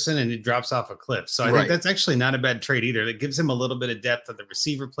Jefferson, and it drops off a cliff. So I think that's actually not a bad trade either. That gives him a little bit of depth at the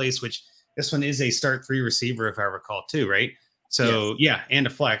receiver place, which this one is a start 3 receiver, if I recall, too, right? So, and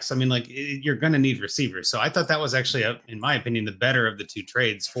a flex. I mean, you're going to need receivers. So I thought that was actually, in my opinion, the better of the two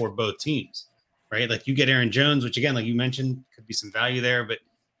trades for both teams, right? Like you get Aaron Jones, which, again, like you mentioned, could be some value there, but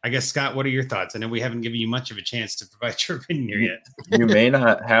I guess, Scott, what are your thoughts? I know we haven't given you much of a chance to provide your opinion here yet. You may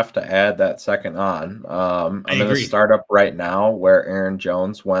not have to add that second on. I'm going to start up right now where Aaron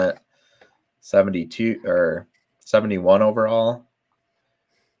Jones went 72 or 71 overall.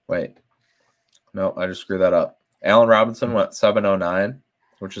 Wait. No, I just screwed that up. Allen Robinson went 709,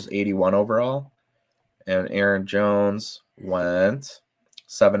 which is 81 overall. And Aaron Jones went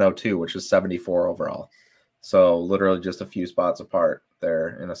 702, which is 74 overall. So literally just a few spots apart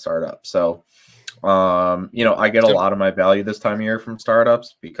there in a startup. So, I get a lot of my value this time of year from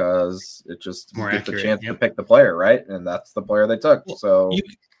startups because it just gives the chance to pick the player, right? And that's the player they took. So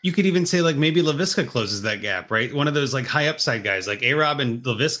you could even say maybe LaVisca closes that gap, right? One of those high upside guys like A-Rob and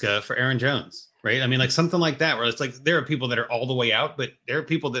LaVisca for Aaron Jones, right? I mean, something like that where it's there are people that are all the way out, but there are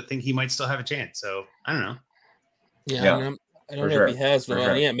people that think he might still have a chance. So I don't know. Yeah. I don't know if he has one.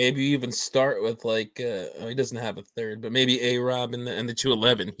 Yeah, maybe you even start with he doesn't have a third, but maybe A-Rob and the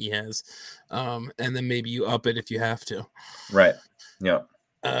 211 he has. And then maybe you up it if you have to. Right. Yeah.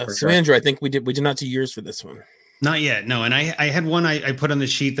 Andrew, I think we did not 2 years for this one. Not yet. No. And I had one I put on the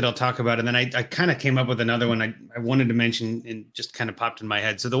sheet that I'll talk about. And then I kind of came up with another one I wanted to mention and just kind of popped in my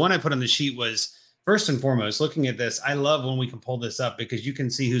head. So the one I put on the sheet was, first and foremost, looking at this, I love when we can pull this up because you can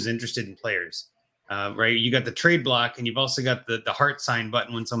see who's interested in players. Right. You got the trade block and you've also got the heart sign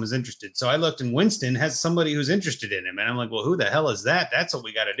button when someone's interested. So I looked and Winston has somebody who's interested in him. And I'm like, well, who the hell is that? That's what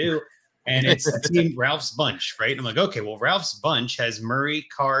we got to do. And it's team Ralph's bunch. Right. I'm like, okay, well, Ralph's bunch has Murray,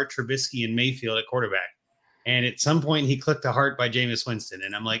 Carr, Trubisky, and Mayfield at quarterback. And at some point he clicked a heart by Jameis Winston.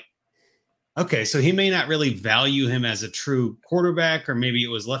 And I'm like, okay, so he may not really value him as a true quarterback, or maybe it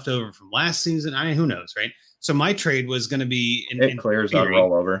was left over from last season. I mean, who knows? Right. So my trade was going to be it clears on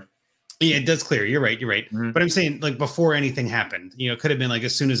rollover. Yeah, it does clear. You're right. Mm-hmm. But I'm saying before anything happened, it could have been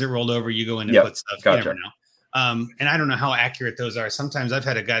as soon as it rolled over, you go in and put stuff. Gotcha. You never know. And I don't know how accurate those are. Sometimes I've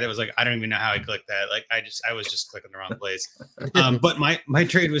had a guy that was like, I don't even know how I clicked that. I was just clicking the wrong place. But my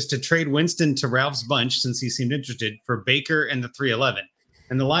trade was to trade Winston to Ralph's bunch since he seemed interested for Baker and the 311.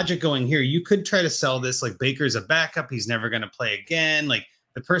 And the logic going here, you could try to sell this Baker's a backup. He's never going to play again.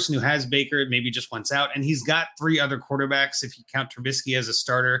 the person who has Baker maybe just wants out, and he's got 3 other quarterbacks if you count Trubisky as a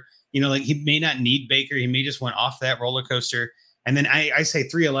starter. Like he may not need Baker. He may just want off that roller coaster. And then I say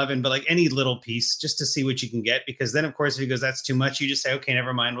 311, but like any little piece just to see what you can get, because then, of course, if he goes, that's too much, you just say, okay,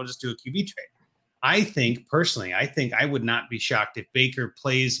 never mind. We'll just do a QB trade. I think I would not be shocked if Baker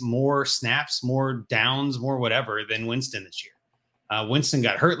plays more snaps, more downs, more whatever than Winston this year. Winston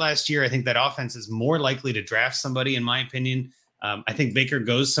got hurt last year. I think that offense is more likely to draft somebody, in my opinion. I think Baker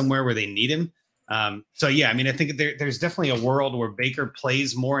goes somewhere where they need him. So, yeah, I mean, I think there's definitely a world where Baker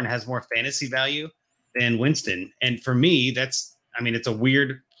plays more and has more fantasy value than Winston. And for me, it's a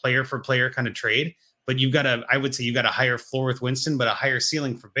weird player for player kind of trade. But I would say you've got a higher floor with Winston, but a higher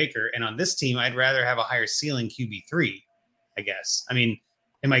ceiling for Baker. And on this team, I'd rather have a higher ceiling QB3, I guess. I mean,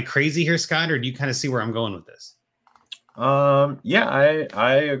 am I crazy here, Scott, or do you kind of see where I'm going with this? Yeah,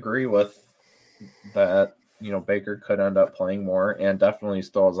 I agree with that. Baker could end up playing more and definitely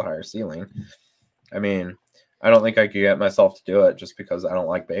still has a higher ceiling. I mean, I don't think I could get myself to do it just because I don't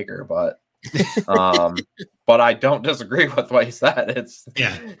like Baker, but I don't disagree with what you said. It's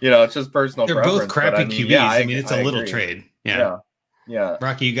it's just personal. They're both crappy QBs. I mean, it's a little trade. Yeah.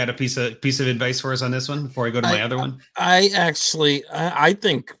 Rocky, you got a piece of advice for us on this one before I go to my other one? I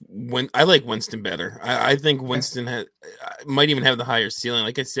think I like Winston better. I think Winston might even have the higher ceiling.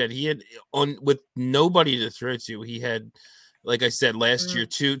 Like I said, he had with nobody to throw to. He had, like I said, last year,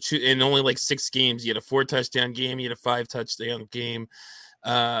 two in only like 6 games. He had a 4 touchdown game. He had a 5 touchdown game.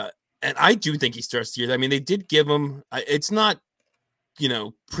 And I do think he starts the year. I mean, they did give him, it's not,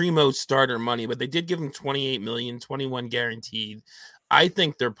 primo starter money, but they did give him $28 million, 21 guaranteed. I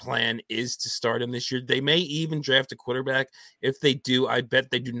think their plan is to start him this year. They may even draft a quarterback. If they do, I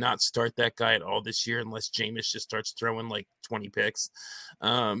bet they do not start that guy at all this year unless Jameis just starts throwing like 20 picks.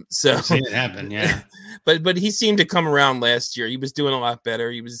 I've seen it happen, yeah. But he seemed to come around last year. He was doing a lot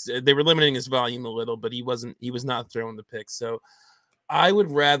better. They were limiting his volume a little, but he was not throwing the picks. So I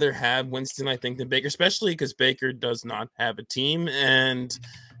would rather have Winston, I think, than Baker, especially because Baker does not have a team. And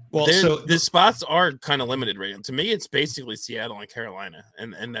the spots are kind of limited right now. To me, it's basically Seattle and Carolina,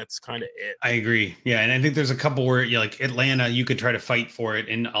 and that's kind of it. I agree. Yeah, and I think there's a couple where like Atlanta, you could try to fight for it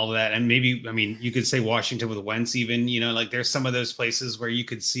and all of that. And maybe, I mean, you could say Washington with Wentz even, like there's some of those places where you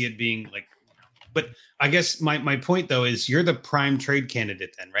could see it being like, but I guess my point though is you're the prime trade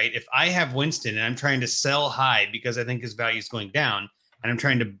candidate then, right? If I have Winston and I'm trying to sell high because I think his value is going down, and I'm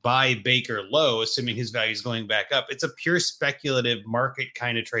trying to buy Baker low, assuming his value is going back up, it's a pure speculative market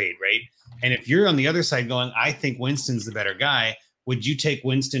kind of trade, right? And if you're on the other side going, I think Winston's the better guy, would you take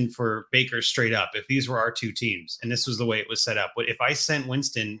Winston for Baker straight up if these were our 2 teams and this was the way it was set up? If I sent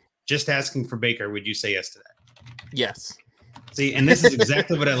Winston just asking for Baker, would you say yes to that? Yes. See, and this is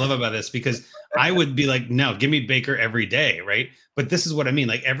exactly what I love about this, because I would be like, no, give me Baker every day, right? But this is what I mean.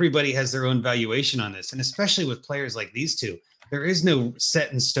 Like everybody has their own valuation on this. And especially with players like these 2, there is no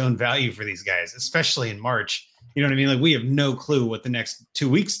set in stone value for these guys, especially in March. You know what I mean? Like we have no clue what the next 2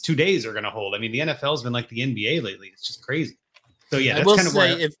 days are going to hold. I mean, the NFL's been like the NBA lately. It's just crazy. So yeah, that's kind of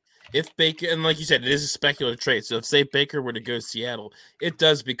where if Baker, and like you said, it is a speculative trade. So if say Baker were to go to Seattle, it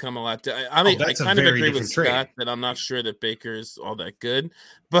does become a lot. I kind of agree with Scott that I'm not sure that Baker is all that good,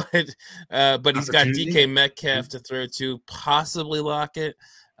 but he's got DK Metcalf to throw to, possibly Lockett,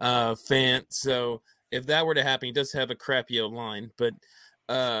 Fant. So if that were to happen, he does have a crappy line, but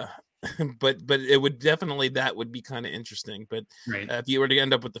it would definitely, that would be kind of interesting. But if you were to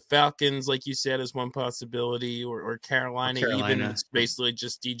end up with the Falcons, like you said, as one possibility, or Carolina, even it's basically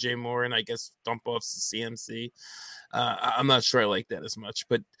just DJ Moore and I guess dump offs to CMC. I'm not sure I like that as much,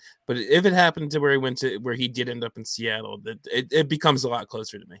 but if it happened to where he did end up in Seattle, that it becomes a lot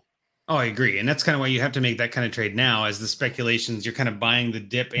closer to me. Oh, I agree. And that's kind of why you have to make that kind of trade now, as the speculations, you're kind of buying the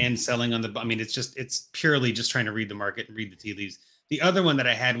dip and selling on it's purely just trying to read the market and read the tea leaves. The other one that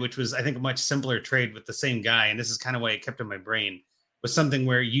I had, which was, I think, a much simpler trade with the same guy, and this is kind of why it kept in my brain, was something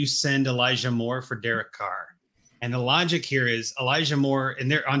where you send Elijah Moore for Derek Carr. And the logic here is Elijah Moore,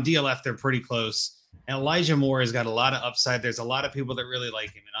 and they're on DLF, they're pretty close. And Elijah Moore has got a lot of upside. There's a lot of people that really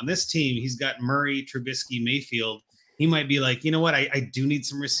like him. And on this team, he's got Murray, Trubisky, Mayfield. He might be like, you know what? I do need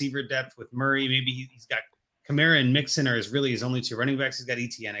some receiver depth with Murray. Maybe he's got Kamara and Mixon are his only 2 running backs. He's got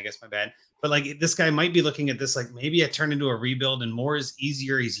ETN, I guess, my bad. But like this guy might be looking at this like, maybe I turn into a rebuild, and Moore is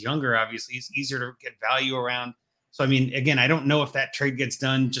easier. He's younger, obviously. He's easier to get value around. So, I mean, again, I don't know if that trade gets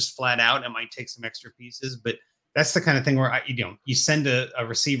done just flat out. It might take some extra pieces, but that's the kind of thing where you send a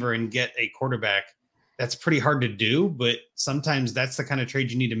receiver and get a quarterback. That's pretty hard to do, but sometimes that's the kind of trade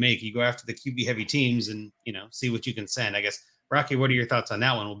you need to make. You go after the QB heavy teams and, see what you can send. I guess, Rocky, what are your thoughts on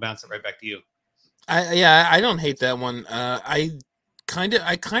that one? We'll bounce it right back to you. I don't hate that one. I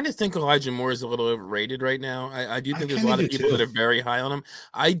I kind of think Elijah Moore is a little overrated right now. I do think there's a lot of people that are very high on him.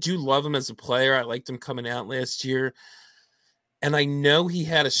 I do love him as a player. I liked him coming out last year. And I know he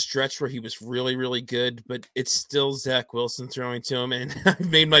had a stretch where he was really, really good, but it's still Zach Wilson throwing to him. And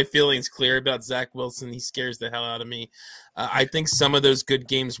I've made my feelings clear about Zach Wilson. He scares the hell out of me. I think some of those good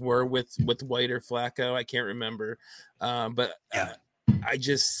games were with White or Flacco. I can't remember. But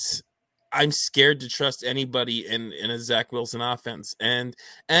I'm scared to trust anybody in a Zach Wilson offense. And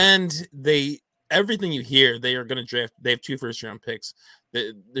everything you hear, they are going to draft. They have 2 first-round picks.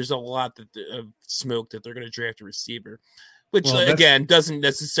 There's a lot of smoke that they're going to draft a receiver. Which again doesn't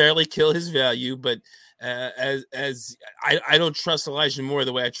necessarily kill his value, but I don't trust Elijah Moore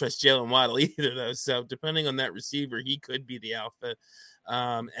the way I trust Jalen Waddle either, though. So depending on that receiver, he could be the alpha.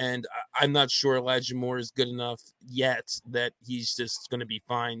 And I'm not sure Elijah Moore is good enough yet that he's just going to be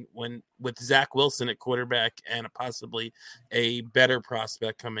fine with Zach Wilson at quarterback and possibly a better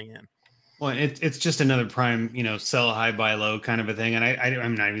prospect coming in. Well, it's just another prime, sell high, buy low kind of a thing. And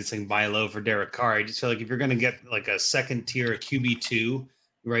I'm not even saying buy low for Derek Carr. I just feel like if you're going to get like a second tier, a QB2,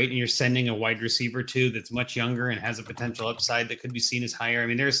 right, and you're sending a wide receiver 2 that's much younger and has a potential upside that could be seen as higher. I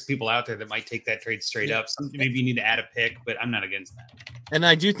mean, there's people out there that might take that trade straight up. Maybe you need to add a pick, but I'm not against that. And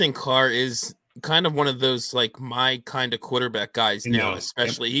I do think Carr is kind of one of those like my kind of quarterback guys now,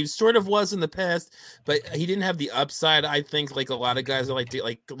 especially. He sort of was in the past, but he didn't have the upside. I think like a lot of guys are like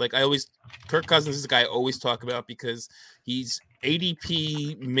Kirk Cousins is a guy I always talk about because he's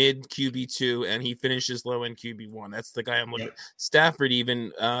ADP mid QB2 and he finishes low end QB1. That's the guy I'm looking at. Stafford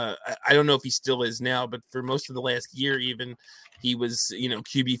even I don't know if he still is now, but for most of the last year even he was,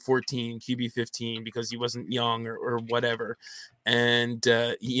 QB14, QB15 because he wasn't young or whatever. And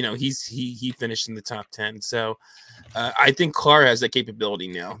he finished in the top 10. So I think Carr has that capability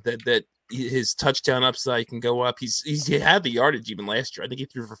now that his touchdown upside can go up. He had the yardage even last year. I think he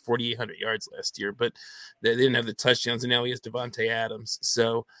threw for 4,800 yards last year, but they didn't have the touchdowns, and now he has Devontae Adams.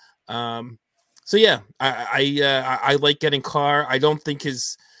 So yeah, I like getting Carr. I don't think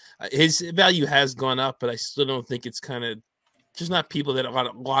his value has gone up, but I still don't think it's kind of just not people that a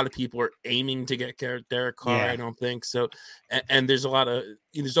lot of people are aiming to get Derek Carr. Yeah. I don't think so. And there's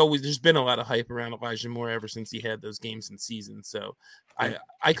there's been a lot of hype around Elijah Moore ever since he had those games in season. So I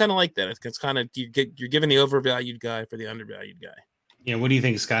kind of like that. It's kind of you're giving the overvalued guy for the undervalued guy. Yeah. What do you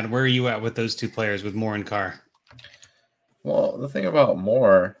think, Scott? Where are you at with those 2 players, with Moore and Carr? Well, the thing about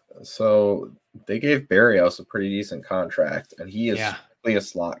Moore, so they gave Berrios a pretty decent contract, and he is really a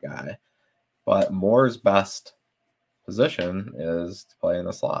slot guy. But Moore's best position is to play in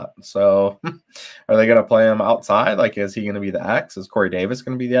the slot. So are they going to play him outside? Like, is he going to be the X? Is Corey Davis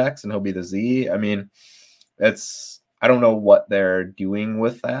going to be the X and he'll be the Z? I mean, I don't know what they're doing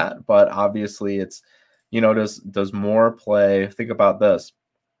with that, but obviously it's, does Moore play? Think about this.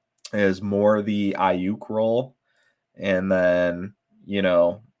 Is Moore the Ayuk role? And then,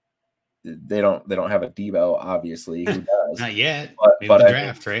 they don't have a Debo, obviously. Who does? Not yet. But the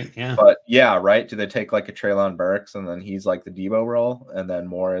draft, right? Yeah. But yeah, right. Do they take like a Treylon Burks and then he's like the Debo role, and then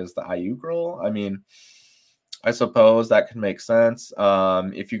Moore is the Ayuk role? I mean, I suppose that could make sense.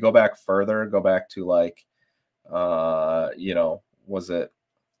 If you go back to like, was it?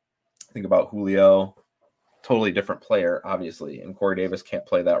 Think about Julio, totally different player, obviously, and Corey Davis can't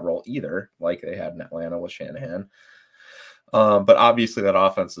play that role either, like they had in Atlanta with Shanahan. But obviously that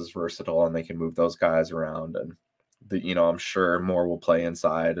offense is versatile and they can move those guys around, and I'm sure Moore will play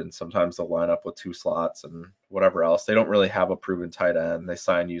inside, and sometimes they'll line up with 2 slots and whatever else. They don't really have a proven tight end. They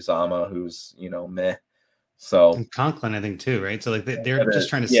signed Uzama, who's, meh. So and Conklin, I think too, right? So like they're just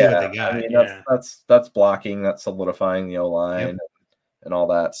trying to see what they got. I mean, that's blocking, that's solidifying the O-line and all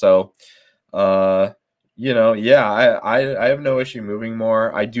that. So, I have no issue moving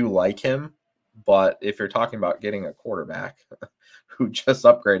Moore. I do like him. But if you're talking about getting a quarterback who just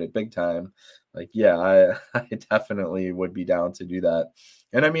upgraded big time, like, I definitely would be down to do that.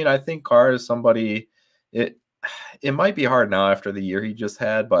 And I mean, I think Carr is somebody, it might be hard now after the year he just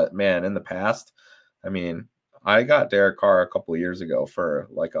had, but man, in the past, I mean, I got Derek Carr a couple of years ago for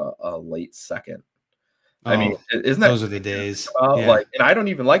like a late second. I mean, isn't that those are the days? Like, and I don't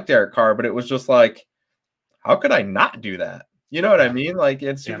even like Derek Carr, but it was just like, how could I not do that? You know what I mean? Like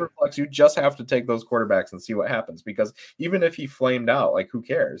in Superflex, you just have to take those quarterbacks and see what happens, because even if he flamed out, like who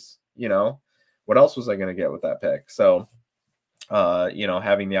cares? What else was I going to get with that pick? So,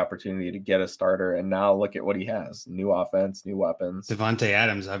 having the opportunity to get a starter, and now look at what he has: new offense, new weapons. Devontae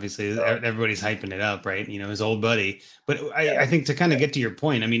Adams, obviously, everybody's hyping it up, right? His old buddy. But I think to kind of get to your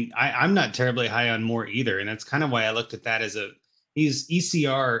point, I mean, I'm not terribly high on Moore either, and that's kind of why I looked at that as he's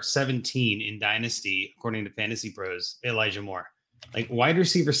ECR 17 in Dynasty, according to Fantasy Pros, Elijah Moore. Like wide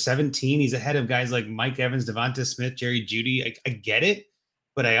receiver 17, he's ahead of guys like Mike Evans, Devonta Smith, Jerry Jeudy. I get it,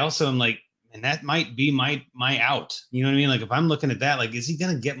 but I also am like, and that might be my out. You know what I mean? Like if I'm looking at that, like, is he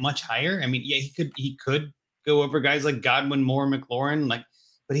going to get much higher? I mean, yeah, he could go over guys like Godwin, Moore, McLaurin, like,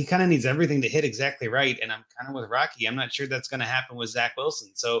 but he kind of needs everything to hit exactly right. And I'm kind of with Rocky. I'm not sure that's going to happen with Zach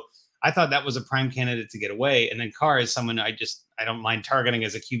Wilson. So I thought that was a prime candidate to get away. And then Carr is someone I don't mind targeting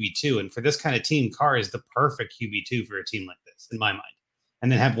as a QB2. And for this kind of team, Carr is the perfect QB2 for a team like this, in my mind.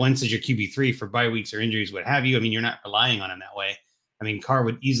 And then have Wentz as your QB3 for bye weeks or injuries, what have you. I mean, you're not relying on him that way. I mean, Carr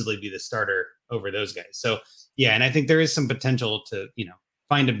would easily be the starter over those guys. So yeah, and I think there is some potential to,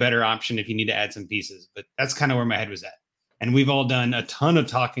 find a better option if you need to add some pieces. But that's kind of where my head was at. And we've all done a ton of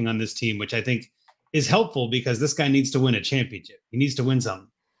talking on this team, which I think is helpful because this guy needs to win a championship. He needs to win something.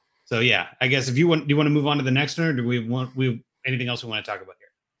 So yeah, I guess do you want to move on to the next one, or do we anything else we want to talk about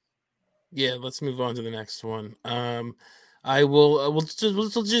here? Yeah, let's move on to the next one. I will. We'll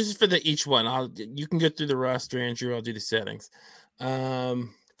just for each one. You can go through the roster, Andrew. I'll do the settings.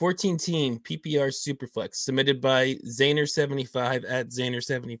 14 team PPR Superflex submitted by Zaner75 at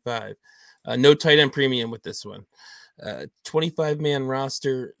Zaner75. No tight end premium with this one. 25-man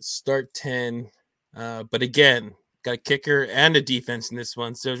roster, start 10. But again, got a kicker and a defense in this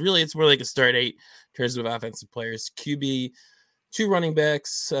one. So really, it's more like a start 8 in terms of offensive players. QB, 2 running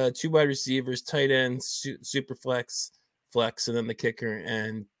backs, 2 wide receivers, tight ends, Superflex, flex, and then the kicker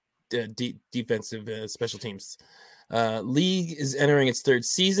and defensive special teams. League is entering its 3rd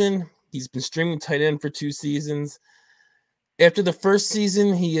season. He's been streaming tight end for 2 seasons. After the first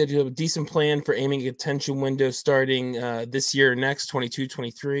season, he had a decent plan for aiming attention window starting this year or next,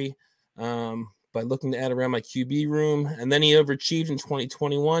 22-23, by looking to add around my QB room. And then he overachieved in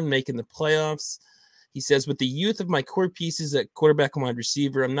 2021, making the playoffs. He says, with the youth of my core pieces at quarterback and wide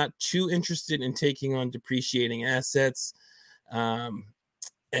receiver, I'm not too interested in taking on depreciating assets.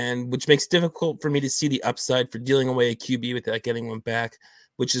 And which makes it difficult for me to see the upside for dealing away a QB without getting one back,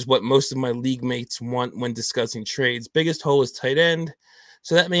 which is what most of my league mates want when discussing trades. Biggest hole is tight end,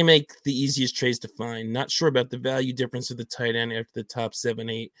 so that may make the easiest trades to find. Not sure about the value difference of the tight end after the top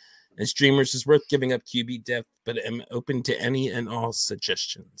 7-8. And streamers is worth giving up QB depth, but am open to any and all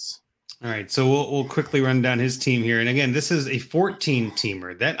suggestions. All right, so we'll quickly run down his team here. And again, this is a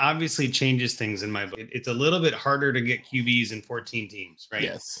 14-teamer. That obviously changes things in my book. It's a little bit harder to get QBs in 14 teams, right?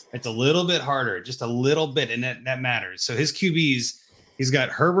 Yes. It's a little bit harder, just a little bit, and that matters. So his QBs, he's got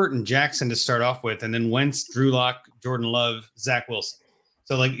Herbert and Jackson to start off with, and then Wentz, Drew Lock, Jordan Love, Zach Wilson.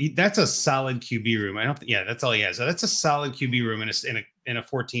 So that's a solid QB room. That's all he has. So that's a solid QB room in a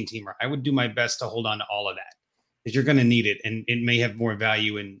 14-teamer. I would do my best to hold on to all of that, because you're going to need it, and it may have more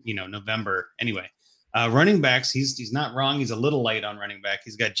value in November anyway. Running backs, he's not wrong. He's a little light on running back.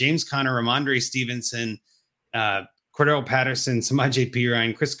 He's got James Conner, Ramondre Stevenson, Cordell Patterson, Samaje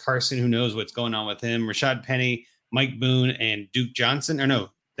Perine, Chris Carson, who knows what's going on with him, Rashad Penny, Mike Boone, and Duke Johnson.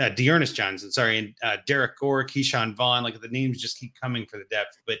 Dearness Johnson, sorry, and Derek Gore, Keyshawn Vaughn. Like the names just keep coming for the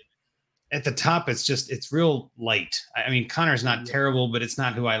depth, but at the top, it's real light. I mean, Connor's not terrible, but it's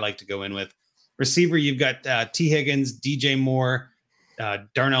not who I like to go in with. Receiver, you've got T. Higgins, DJ Moore,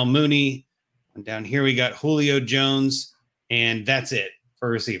 Darnell Mooney. And down here, we got Julio Jones, and that's it for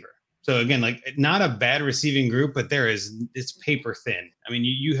receiver. So again, not a bad receiving group, but it's paper thin. I mean,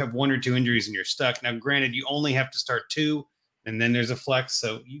 you have 1 or 2 injuries and you're stuck. Now, granted, you only have to start 2, and then there's a flex,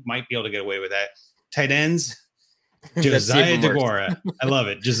 so you might be able to get away with that. Tight ends, Josiah DeGuara. I love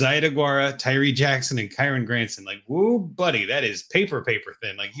it. Josiah DeGuara, Tyree Jackson, and Kyron Granson. Woo, buddy, that is paper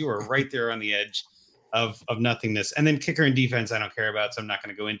thin. You are right there on the edge of nothingness. And then kicker and defense, I don't care about, so I'm not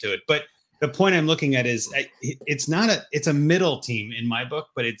going to go into it. But the point I'm looking at is it's a middle team in my book,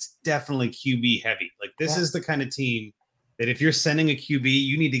 but it's definitely QB heavy. This is the kind of team that if you're sending a QB,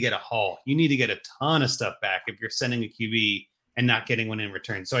 you need to get a haul. You need to get a ton of stuff back if you're sending a QB and not getting one in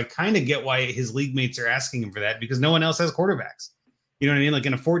return. So I kind of get why his league mates are asking him for that, because no one else has quarterbacks. You know what I mean?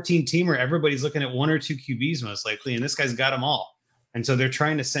 In a 14-teamer, everybody's looking at 1 or 2 QBs most likely, and this guy's got them all. And so they're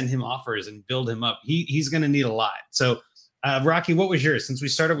trying to send him offers and build him up. He's going to need a lot. So, Rocky, what was yours? Since we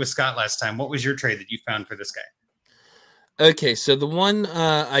started with Scott last time, what was your trade that you found for this guy? Okay, so the one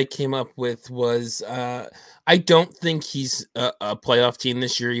I came up with was I don't think he's a playoff team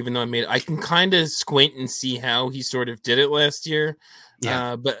this year, even though I can kind of squint and see how he sort of did it last year.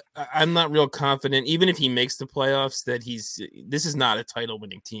 Yeah. But I'm not real confident, even if he makes the playoffs, that this is not a title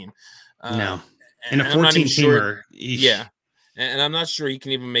winning team. No. In a 14-teamer. Yeah. And I'm not sure he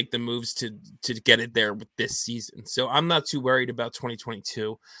can even make the moves to get it there with this season. So I'm not too worried about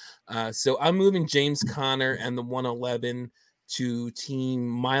 2022. So I'm moving James Conner and the 111 to Team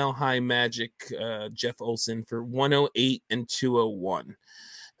Mile High Magic, Jeff Olson, for 108 and 201.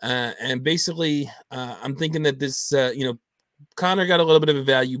 And basically, I'm thinking that this, Connor got a little bit of a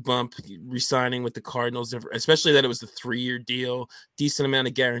value bump re-signing with the Cardinals, especially that it was a 3-year deal, decent amount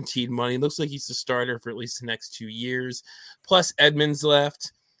of guaranteed money. Looks like he's the starter for at least the next 2 years. Plus Edmonds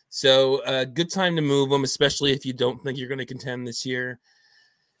left. So good time to move him, especially if you don't think you're going to contend this year.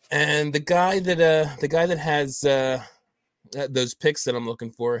 And the guy that has those picks that I'm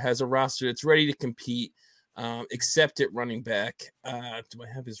looking for has a roster that's ready to compete, except at running back. Do I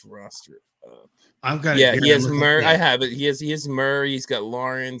have his roster up? I've got he has Murray. I have it. He has Murray. He's got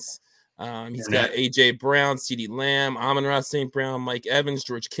Lawrence. He's got AJ Brown, CeeDee Lamb, Amon-Ra St. Brown, Mike Evans,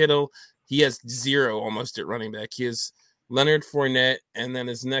 George Kittle. He has 0 almost at running back. He has Leonard Fournette, and then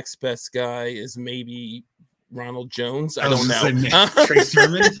his next best guy is maybe Ronald Jones. I don't know. Trace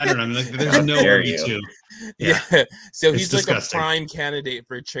Sermon? I don't know. There's no RB2. Yeah. So he's disgusting. Like a prime candidate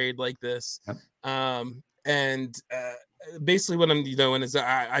for a trade like this. Yep. Basically what I'm doing is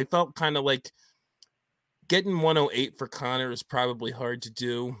I felt kind of like getting 108 for Connor is probably hard to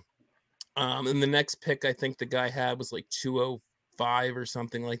do. And the next pick I think the guy had was like 205 or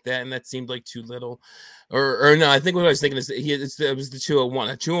something like that, and that seemed like too little. Or no, I think what I was thinking is that it was the 201.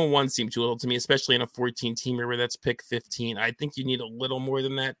 A 201 seemed too little to me, especially in a 14-teamer where that's pick 15. I think you need a little more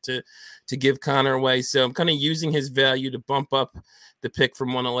than that to give Connor away. So I'm kind of using his value to bump up the pick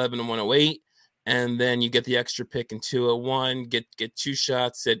from 111 to 108. And then you get the extra pick in 201, get 2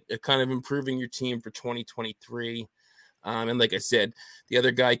 shots at kind of improving your team for 2023. And like I said, the other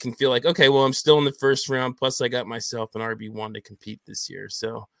guy can feel like, okay, well, I'm still in the first round. Plus, I got myself an RB1 to compete this year.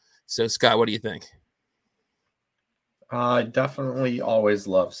 So Scott, what do you think? I definitely always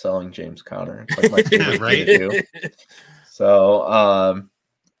love selling James Conner. It's like my favorite thing to do. So,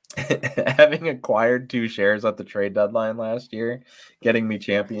 having acquired 2 shares at the trade deadline last year, getting me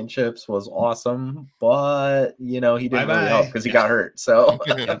championships was awesome, but he didn't really help because he got hurt. So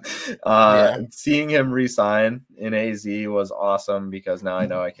seeing him resign in AZ was awesome because now I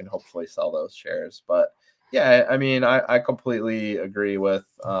know I can hopefully sell those shares. But yeah, I mean, I completely agree with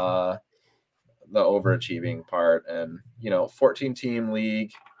the overachieving part, and 14-team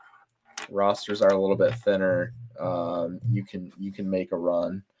league rosters are a little bit thinner. You can make a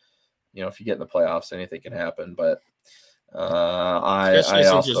run. If you get in the playoffs, anything can happen. But especially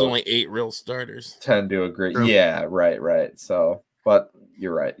since there's only 8 real starters. Tend to agree. True. Yeah, right. So, but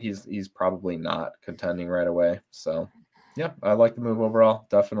you're right. He's probably not contending right away. So, yeah, I like the move overall.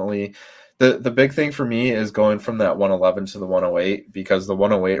 Definitely. The big thing for me is going from that 111 to the 108, because the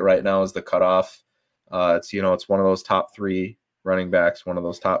 108 right now is the cutoff. It's one of those top 3 running backs, one of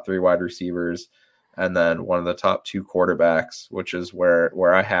those top 3 wide receivers, and then one of the top 2 quarterbacks, which is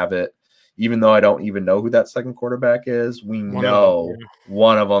where I have it. Even though I don't even know who that second quarterback is, we know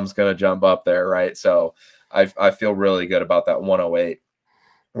one of them's going to jump up there, right? So I feel really good about that 108,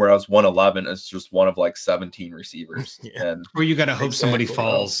 whereas 111 is just one of like 17 receivers. And where you got to hope somebody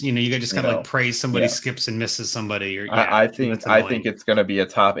falls. You just got to like pray somebody skips and misses somebody. Or I think it's going to be a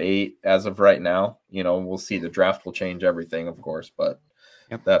top 8 as of right now. We'll see. The draft will change everything, of course, but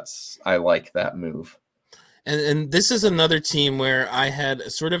I like that move. And this is another team where I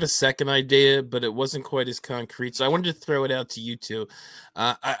had sort of a second idea, but it wasn't quite as concrete. So I wanted to throw it out to you two.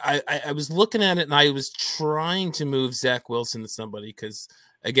 I was looking at it and I was trying to move Zach Wilson to somebody because,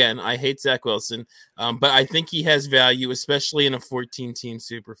 again, I hate Zach Wilson, but I think he has value, especially in a 14-team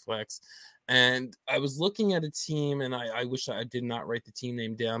Superflex. And I was looking at a team, and I wish I did not write the team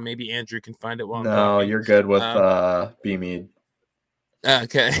name down. Maybe Andrew can find it while I'm talking. You're good with B-Mead.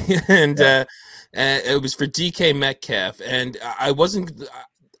 Okay. And it was for DK Metcalf. And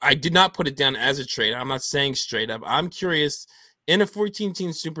I did not put it down as a trade. I'm not saying straight up. I'm curious, in a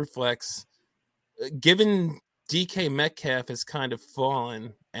 14-team Superflex, given DK Metcalf has kind of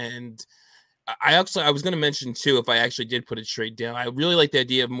fallen, and I was going to mention too, if I actually did put a trade down, I really like the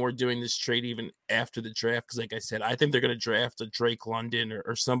idea of more doing this trade even after the draft. Because like I said, I think they're going to draft a Drake London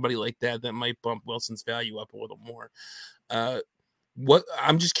or somebody like that might bump Wilson's value up a little more.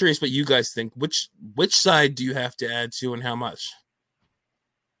 I'm just curious what you guys think. Which side do you have to add to, and how much?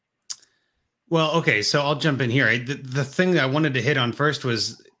 Well, okay, so I'll jump in here. The thing that I wanted to hit on first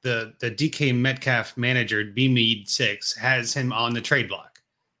was the DK Metcalf manager, B-Mead 6, has him on the trade block.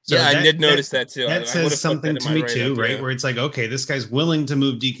 So I did notice that too. That says something to me too, right? Where it's like, okay, this guy's willing to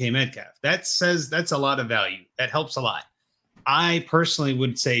move DK Metcalf. That says that's a lot of value. That helps a lot. I personally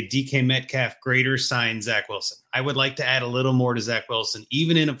would say DK Metcalf greater sign Zach Wilson. I would like to add a little more to Zach Wilson,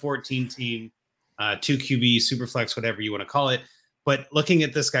 even in a 14-team, 2 QB, Superflex, whatever you want to call it. But looking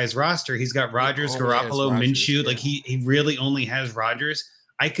at this guy's roster, he's got Rodgers, Garoppolo, Minshew. Yeah. Like he really only has Rodgers.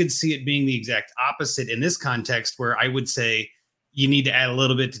 I could see it being the exact opposite in this context, where I would say you need to add a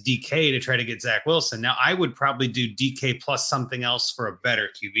little bit to DK to try to get Zach Wilson. Now, I would probably do DK plus something else for a better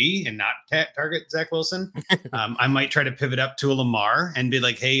QB and not target Zach Wilson. I might try to pivot up to a Lamar and be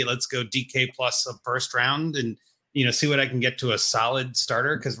like, hey, let's go DK plus a first round and, see what I can get to a solid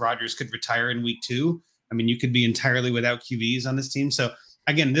starter, because Rodgers could retire in week 2. I mean, you could be entirely without QBs on this team. So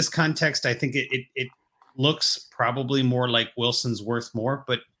again, this context, I think it looks probably more like Wilson's worth more,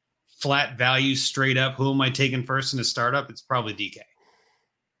 but flat value straight up, who am I taking first in a startup? It's probably DK.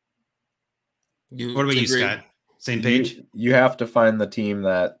 What about you, Scott? Same page? You have to find the team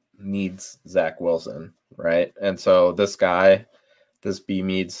that needs Zach Wilson, right? And so this guy, this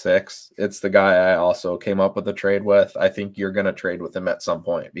B-Mead 6, it's the guy I also came up with a trade with. I think you're going to trade with him at some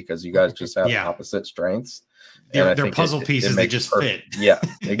point because you guys just have opposite strengths. They're puzzle pieces that just fit. Yeah,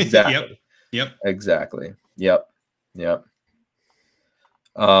 exactly. Yep. Exactly. Yep. Do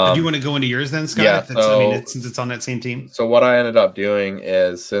you want to go into yours then, Scott? Yeah. Since it's on that same team. So what I ended up doing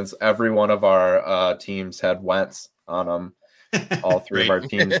is, since every one of our teams had Wentz on them, all 3 of our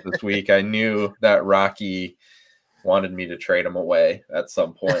teams this week, I knew that Rocky wanted me to trade him away at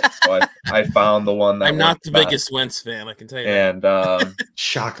some point. So I found the one that I'm not the biggest Wentz fan, I can tell you. And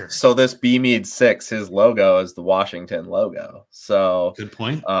shocker. So this B-Mead 6, his logo is the Washington logo. So good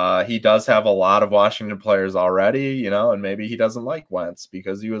point. He does have a lot of Washington players already, and maybe he doesn't like Wentz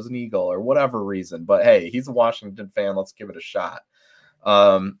because he was an Eagle or whatever reason. But hey, he's a Washington fan. Let's give it a shot.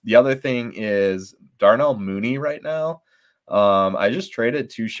 The other thing is Darnell Mooney right now. I just traded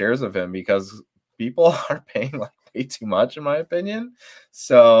 2 shares of him because people are paying like way too much, in my opinion.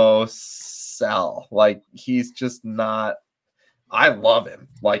 So sell. Like, he's just not. I love him.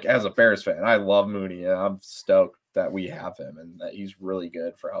 Like, as a Bears fan, I love Mooney, and I'm stoked that we have him and that he's really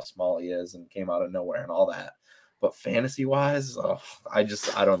good for how small he is and came out of nowhere and all that. But fantasy wise, I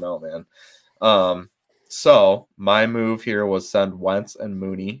don't know, man. So my move here was send Wentz and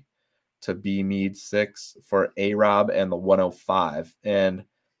Mooney to B-Mead 6 for A-Rob and the 105. And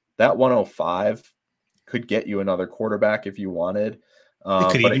that 105 could get you another quarterback if you wanted.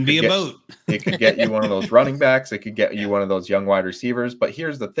 It could even be a boat. It could get you one of those running backs. It could get you one of those young wide receivers. But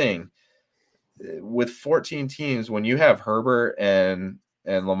here's the thing. With 14 teams, when you have Herbert and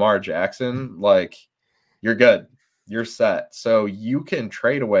Lamar Jackson, like, you're good. You're set. So you can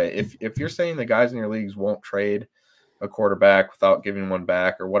trade away. If you're saying the guys in your leagues won't trade a quarterback without giving one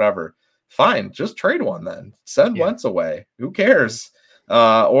back or whatever, fine. Just trade one then. Send Wentz away. Who cares?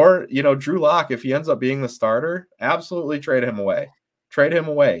 Or, Drew Lock, if he ends up being the starter, absolutely trade him away. Trade him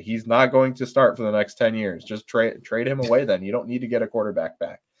away. He's not going to start for the next 10 years. Just trade him away then. You don't need to get a quarterback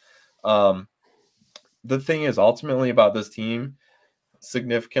back. The thing is, ultimately about this team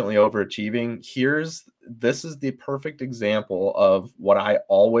significantly overachieving, this is the perfect example of what I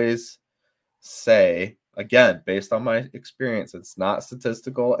always say. Again, based on my experience, it's not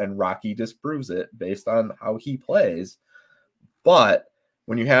statistical, and Rocky disproves it based on how he plays. But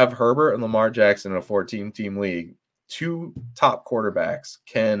when you have Herbert and Lamar Jackson in a 14-team league, 2 top quarterbacks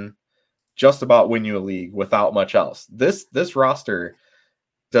can just about win you a league without much else. This roster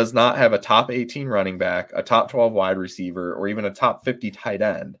does not have a top 18 running back, a top 12 wide receiver, or even a top 50 tight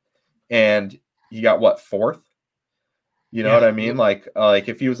end. And you got what, 4th? You know what I mean? Like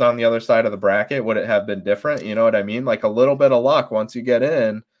if he was on the other side of the bracket, would it have been different? You know what I mean? Like, a little bit of luck once you get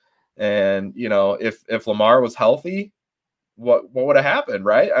in. And, if Lamar was healthy, what would have happened,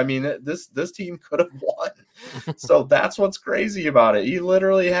 right? I mean, this team could have won. So that's what's crazy about it. He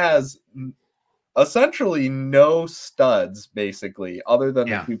literally has essentially no studs, basically, other than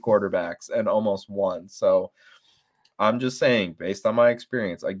the 2 quarterbacks, and almost won. So I'm just saying, based on my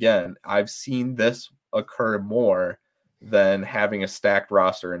experience, again, I've seen this occur more than having a stacked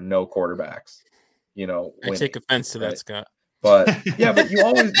roster and no quarterbacks. I take offense to that, Scott. But but you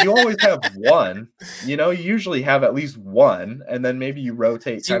always have one. You usually have at least one, and then maybe you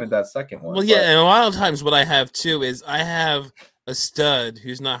rotate kind of that second one. Well, and a lot of times what I have too is I have a stud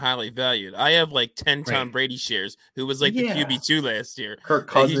who's not highly valued. I have like 10 Tom Brady shares, who was like the QB2 last year. Kirk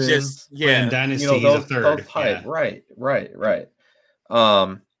Cousins, Dynasty, those, a third. Those type. Right.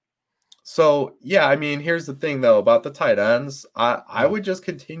 So I mean, here's the thing though about the tight ends. I would just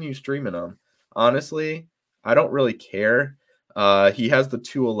continue streaming them. Honestly, I don't really care. He has the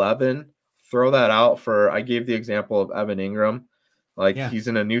 211. Throw that out for. I gave the example of Evan Ingram. He's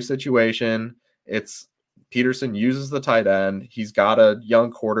in a new situation. It's Peterson uses the tight end. He's got a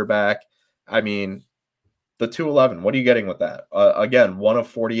young quarterback. I mean, the 211. What are you getting with that? Again, one of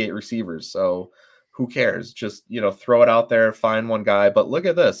 48 receivers. So who cares? Just, throw it out there, find one guy. But look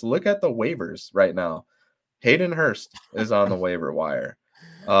at this. Look at the waivers right now. Hayden Hurst is on the waiver wire.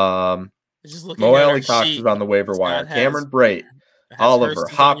 Mo Cox is on the waiver wire. Cameron Brate, Oliver,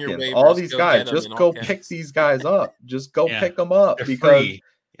 Hopkins, all these guys. Just go pick these guys up. Just go pick them up. They're because free.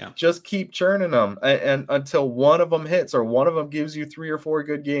 just keep churning them and until one of them hits or one of them gives you 3 or 4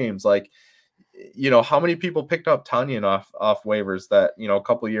 good games. Like, how many people picked up Tanyan off waivers that, a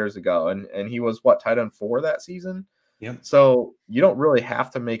couple of years ago, and he was tight end 4 that season. Yep. So you don't really have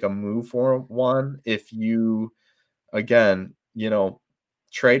to make a move for one if you, again,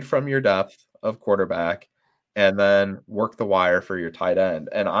 trade from your depth of quarterback and then work the wire for your tight end.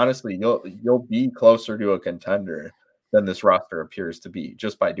 And honestly, you'll be closer to a contender than this roster appears to be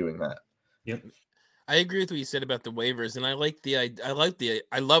just by doing that. Yep. I agree with what you said about the waivers, and I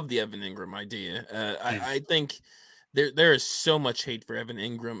love the Evan Ingram idea. I think there is so much hate for Evan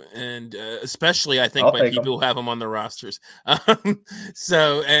Ingram, and especially I think by people who have him on their rosters.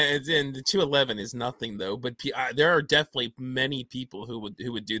 So and the 211 is nothing though, but there are definitely many people who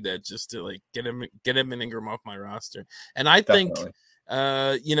would do that just to like get Evan Ingram off my roster, and I think.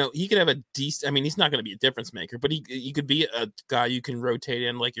 He could have a decent. I mean, he's not going to be a difference maker, but he could be a guy you can rotate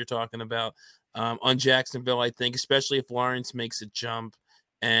in, like you're talking about on Jacksonville. I think, especially if Lawrence makes a jump,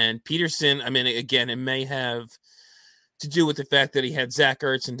 and Peterson. I mean, again, it may have to do with the fact that he had Zach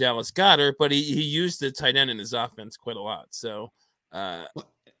Ertz and Dallas Goedert, but he used the tight end in his offense quite a lot. So.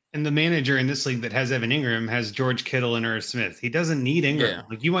 And the manager in this league that has Evan Ingram has George Kittle and Irv Smith. He doesn't need Ingram. Yeah.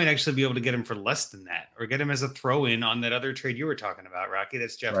 Like you might actually be able to get him for less than that, or get him as a throw-in on that other trade you were talking about, Rocky.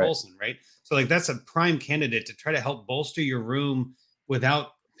 That's Jeff Wilson, right? So like that's a prime candidate to try to help bolster your room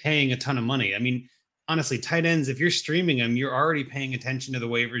without paying a ton of money. I mean, honestly, tight ends, if you're streaming them, you're already paying attention to the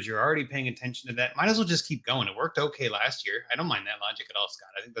waivers. You're already paying attention to that. Might as well just keep going. It worked okay last year. I don't mind that logic at all,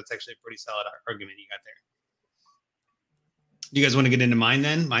 Scott. I think that's actually a pretty solid argument you got there. Do you guys want to get into mine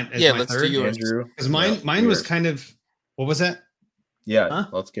then? Let's do yours, Andrew. Because mine was kind of, what was that? Yeah,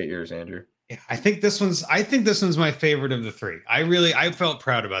 let's get yours, Andrew. Yeah, I think this one's my favorite of the 3. I felt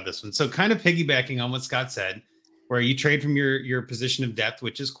proud about this one. So kind of piggybacking on what Scott said, where you trade from your position of depth,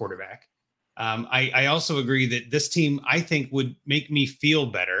 which is quarterback. I also agree that this team, I think, would make me feel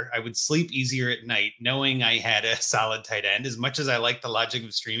better. I would sleep easier at night knowing I had a solid tight end. As much as I like the logic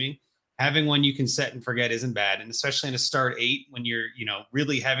of streaming, having one you can set and forget isn't bad. And especially in a start 8 when you're,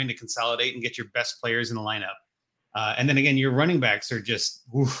 really having to consolidate and get your best players in the lineup. And then again, your running backs are just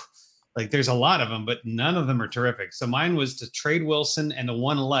like there's a lot of them, but none of them are terrific. So mine was to trade Wilson and the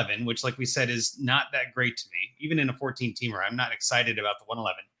 111, which like we said, is not that great to me. Even in a 14 teamer, I'm not excited about the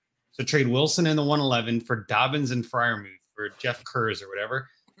 111. So trade Wilson and the 111 for Dobbins and Freiermuth for Jeff Kurz or whatever.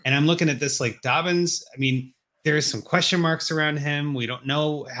 And I'm looking at this like Dobbins. I mean, there's some question marks around him. We don't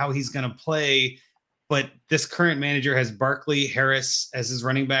know how he's going to play, but this current manager has Barkley, Harris as his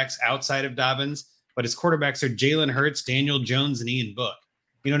running backs outside of Dobbins, but his quarterbacks are Jalen Hurts, Daniel Jones, and Ian Book.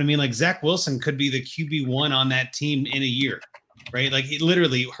 You know what I mean? Like Zach Wilson could be the QB1 on that team in a year, right? Like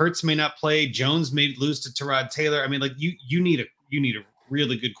literally Hurts may not play. Jones may lose to Tyrod Taylor. I mean, like you need a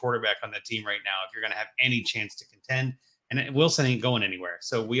really good quarterback on that team right now if you're going to have any chance to contend. And Wilson ain't going anywhere.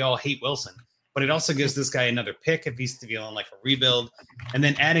 So we all hate Wilson. But it also gives this guy another pick if he's feeling like a rebuild. And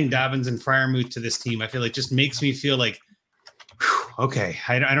then adding Dobbins and Freiermuth to this team, I feel like just makes me feel like, okay,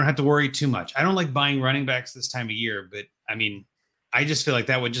 I don't have to worry too much. I don't like buying running backs this time of year, but I mean, I just feel like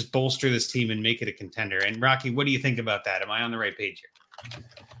that would just bolster this team and make it a contender. And Rocky, what do you think about that? Am I on the right page here?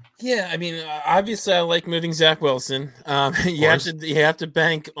 Yeah, I mean, obviously, I like moving Zach Wilson. You have to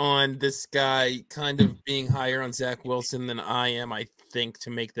bank on this guy kind of being higher on Zach Wilson than I am, I think, to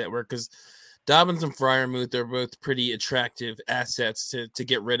make that work because Dobbins and Freiermuth are both pretty attractive assets to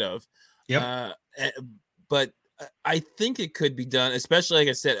get rid of. Yep. But I think it could be done, especially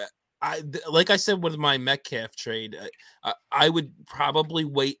like I said with my Metcalf trade. I would probably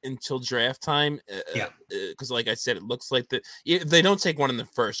wait until draft time. Because like I said, it looks like if they don't take one in the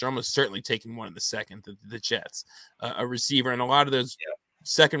first, they're almost certainly taking one in the second. The Jets, a receiver, and a lot of those.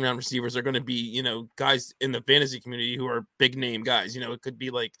 Second round receivers are going to be, guys in the fantasy community who are big name guys. It could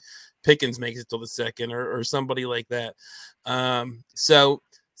be like Pickens makes it till the second or somebody like that. So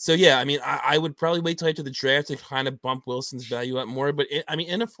yeah, I mean, I would probably wait till after the draft to kind of bump Wilson's value up more. But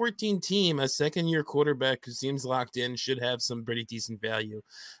in a 14 team, a second year quarterback who seems locked in should have some pretty decent value.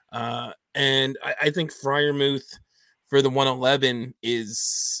 And I think Freiermuth for the 111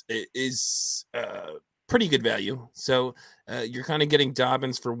 is pretty good value. So you're kind of getting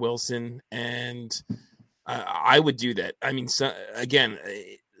Dobbins for Wilson, and I would do that. I mean, again,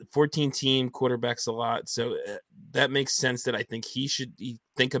 14 team quarterbacks a lot. So that makes sense that I think he should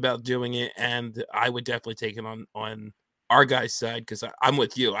think about doing it, and I would definitely take it on our guy's side because I'm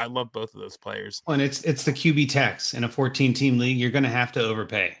with you. I love both of those players. Well, and it's the QB tax in a 14-team league. You're going to have to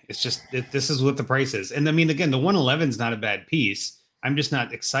overpay. It's just this is what the price is. And I mean, again, the 111 is not a bad piece. I'm just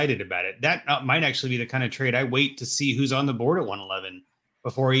not excited about it. That might actually be the kind of trade I wait to see who's on the board at 111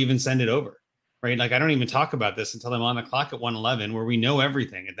 before I even send it over. Right? Like I don't even talk about this until I'm on the clock at 111, where we know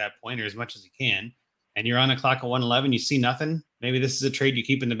everything at that point, or as much as you can. And you're on the clock at 111, you see nothing. Maybe this is a trade you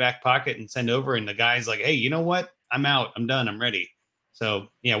keep in the back pocket and send over. And the guy's like, hey, you know what? I'm out. I'm done. I'm ready. So,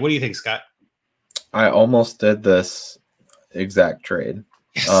 yeah, what do you think, Scott? I almost did this exact trade.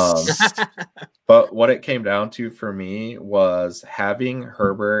 Yes. But what it came down to for me was having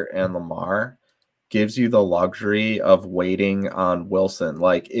Herbert and Lamar gives you the luxury of waiting on Wilson.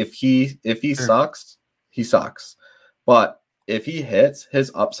 Like if he sucks, he sucks. But if he hits,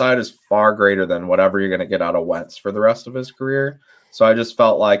 his upside is far greater than whatever you're going to get out of Wentz for the rest of his career. So I just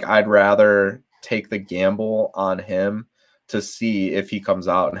felt like I'd rather take the gamble on him to see if he comes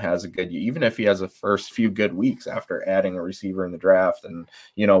out and has a good year, even if he has a first few good weeks after adding a receiver in the draft and,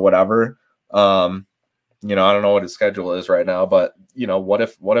 whatever. I don't know what his schedule is right now, but what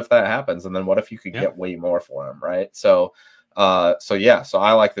if that happens? And then what if you could get way more for him? Right. So I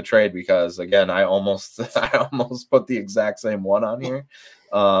like the trade because again, I almost put the exact same one on here.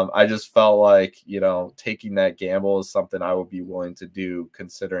 I just felt like, taking that gamble is something I would be willing to do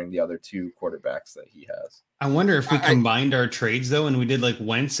considering the other two quarterbacks that he has. I wonder if we combined our trades though, and we did like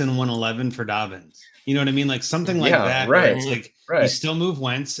Wentz and 111 for Dobbins. You know what I mean? Like something like that. Right. It's like you still move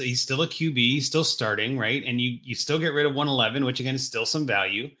Wentz. He's still a QB. He's still starting, right? And you still get rid of 111, which again is still some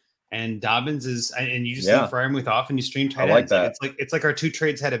value. And Dobbins is, and you just leave Freiermuth off and you stream tight ends. I like that. It's like our two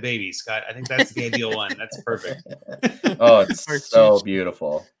trades had a baby, Scott. I think that's the ideal one. That's perfect. Oh, it's so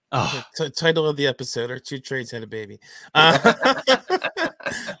beautiful. Oh, title of the episode: Our two trades had a baby.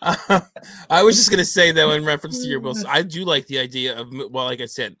 I was just gonna say though, in reference to your Wilson, I do like the idea of, well, like I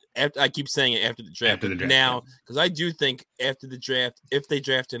said, I keep saying it after the draft. Now, because I do think after the draft, if they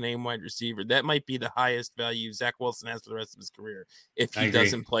draft a name wide receiver, that might be the highest value Zach Wilson has for the rest of his career if he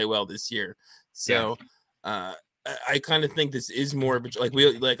doesn't play well this year. So, I kind of think this is more of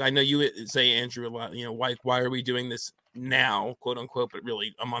a, I know you say, Andrew, a lot, why are we doing this now, quote unquote, but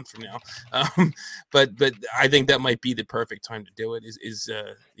really a month from now. But I think that might be the perfect time to do it is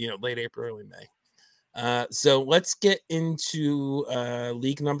late April, early May. So let's get into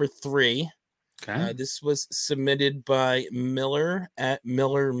league number 3. Okay. This was submitted by Miller at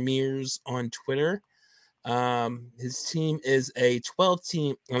Miller Mears on Twitter. His team is a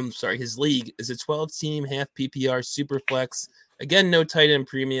 12-team. His league is a 12-team half PPR super flex. Again, no tight end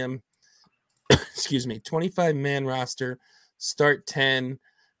premium. Excuse me, 25-man roster, start 10.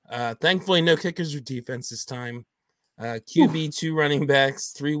 Thankfully, no kickers or defense this time. QB, 2 running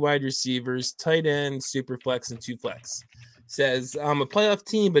backs, 3 wide receivers, tight end, super flex, and 2 flex. Says, I'm a playoff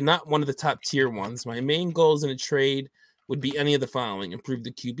team, but not one of the top tier ones. My main goals in a trade would be any of the following: improve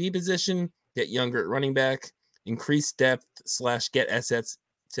the QB position, get younger at running back, increase depth / get assets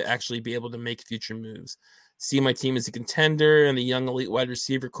to actually be able to make future moves. See my team as a contender, and the young elite wide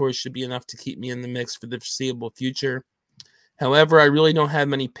receiver core should be enough to keep me in the mix for the foreseeable future. However, I really don't have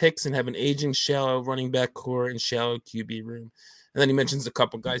many picks and have an aging, shallow running back core and shallow QB room. And then he mentions a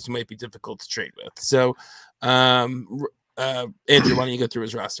couple guys who might be difficult to trade with. So, Andrew, why don't you go through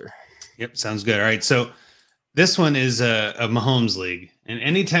his roster? Yep, sounds good. All right, so this one is a Mahomes league. And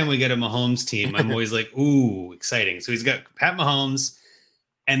anytime we get a Mahomes team, I'm always like, ooh, exciting. So he's got Pat Mahomes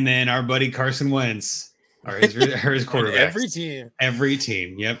and then our buddy Carson Wentz. Or his quarterbacks. Every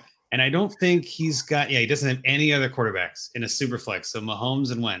team. Yep. And I don't think he's got, he doesn't have any other quarterbacks in a super flex. So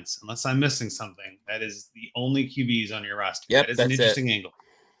Mahomes and Wentz, unless I'm missing something, that is the only QBs on your roster. Yep, that is an interesting angle.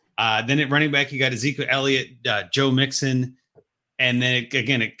 Then at running back, you got Ezekiel Elliott, Joe Mixon. And then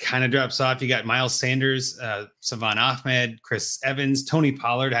it kind of drops off. You got Miles Sanders, Savon Ahmed, Chris Evans, Tony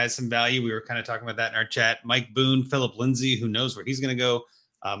Pollard has some value. We were kind of talking about that in our chat. Mike Boone, Phillip Lindsay, who knows where he's going to go.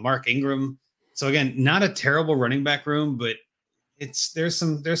 Mark Ingram. So again, not a terrible running back room, but there's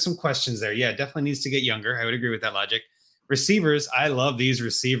some questions there. Yeah, definitely needs to get younger. I would agree with that logic. Receivers, I love these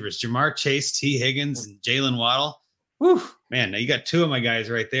receivers: Jamar Chase, T. Higgins, and Jalen Waddle. Whew, man, now you got 2 of my guys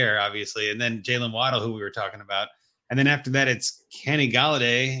right there, obviously, and then Jalen Waddle, who we were talking about, and then after that, it's Kenny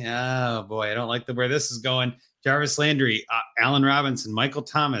Galladay. Oh boy, I don't like where this is going. Jarvis Landry, Allen Robinson, Michael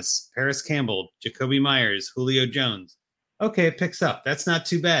Thomas, Paris Campbell, Jacoby Myers, Julio Jones. Okay, it picks up. That's not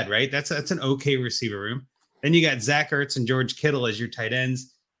too bad, right? That's an okay receiver room. Then you got Zach Ertz and George Kittle as your tight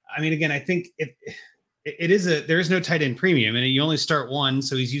ends. I mean, again, I think there is no tight end premium, and you only start 1,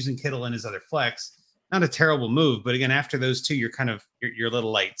 so he's using Kittle in his other flex. not a terrible move, but again, after those two, you're a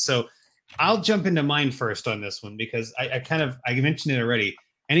little light. So I'll jump into mine first on this one because I mentioned it already.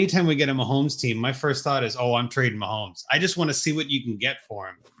 Anytime we get a Mahomes team, my first thought is, I'm trading Mahomes. I just want to see what you can get for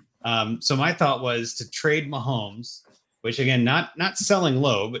him. So my thought was to trade Mahomes, which again, not selling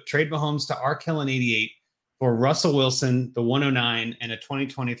low, but trade Mahomes to Arkell 88 for Russell Wilson, the 109, and a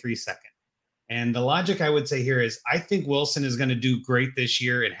 2023 second. And the logic I would say here is I think Wilson is going to do great this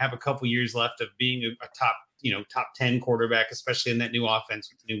year and have a couple years left of being a top 10 quarterback, especially in that new offense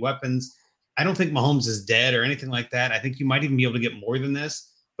with new weapons. I don't think Mahomes is dead or anything like that. I think you might even be able to get more than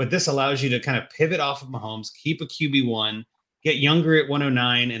this, but this allows you to kind of pivot off of Mahomes, keep a QB1, get younger at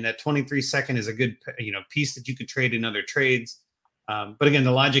 109, and that 23 second is a good piece that you could trade in other trades. But again,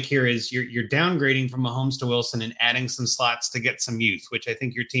 the logic here is you're downgrading from Mahomes to Wilson and adding some slots to get some youth, which I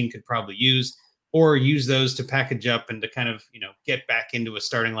think your team could probably use, or use those to package up and to kind of, get back into a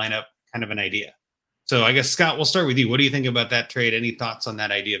starting lineup kind of an idea. So I guess, Scott, we'll start with you. What do you think about that trade? Any thoughts on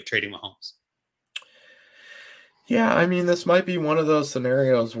that idea of trading Mahomes? Yeah, I mean, this might be one of those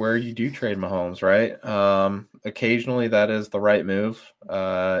scenarios where you do trade Mahomes, right? Occasionally that is the right move.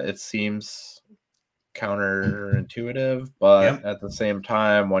 It seems counterintuitive, but at the same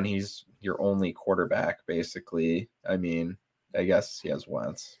time, when he's your only quarterback, basically, I mean, I guess he has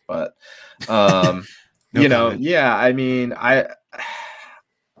Wentz, but I mean,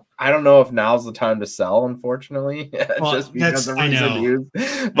 I don't know if now's the time to sell, unfortunately, just because of recent news.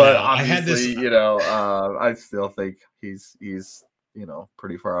 But obviously, I still think he's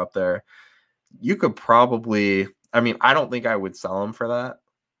pretty far up there. You could probably, I mean, I don't think I would sell him for that.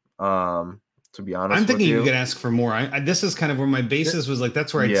 To be honest, I'm thinking you could ask for more. This is kind of where my basis was like,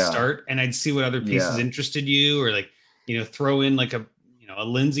 that's where I'd start, and I'd see what other pieces interested you, or like, throw in like a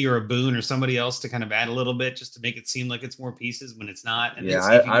Lindsay or a Boone or somebody else to kind of add a little bit just to make it seem like it's more pieces when it's not. And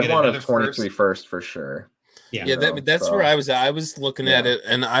I want a 23 first for sure. That's where I was at. I was looking at it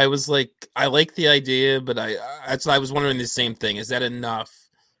and I was like, I like the idea, but I was wondering the same thing. Is that enough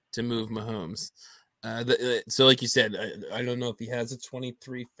to move Mahomes? So like you said, I don't know if he has a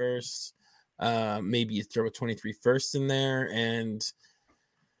 23 first. Maybe you throw a 23 first in there, and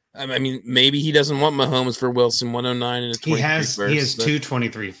I mean, maybe he doesn't want Mahomes for Wilson 109 and a 23 first. He has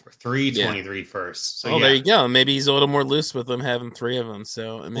 23 first. So there you go. Maybe he's a little more loose with them having three of them.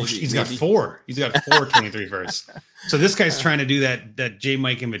 So maybe he's got four. He's got four 23 first. So this guy's trying to do that J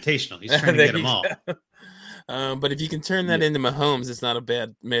Mike Invitational. He's trying to get them all. But if you can turn that into Mahomes, it's not a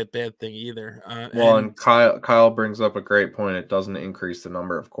bad thing either. And Kyle brings up a great point. It doesn't increase the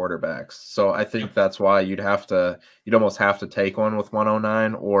number of quarterbacks. So I think that's why you'd almost have to take one with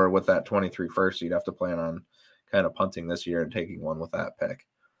 109, or with that 23 first, you'd have to plan on kind of punting this year and taking one with that pick.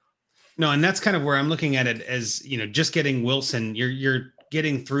 No, and that's kind of where I'm looking at it as, just getting Wilson, you're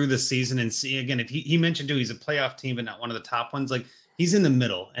getting through the season and see, again, if he mentioned too, he's a playoff team, but not one of the top ones. Like, he's in the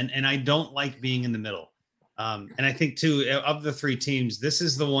middle, and I don't like being in the middle. And I think too, of the three teams, this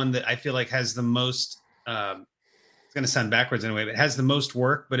is the one that I feel like has the most, it's going to sound backwards in a way, but has the most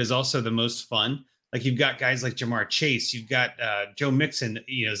work, but is also the most fun. Like, you've got guys like Jamar Chase, you've got Joe Mixon,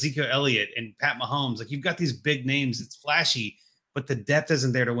 Ezekiel Elliott and Pat Mahomes. Like, you've got these big names. It's flashy, but the depth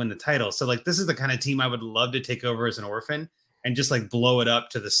isn't there to win the title. So like, this is the kind of team I would love to take over as an orphan and just like blow it up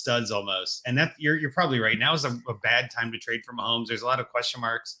to the studs almost. And that you're probably right. Now is a bad time to trade for Mahomes. There's a lot of question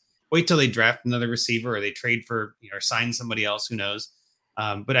marks. Wait till they draft another receiver, or they trade for, or sign somebody else, who knows.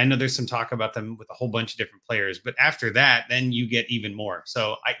 But I know there's some talk about them with a whole bunch of different players. But after that, then you get even more.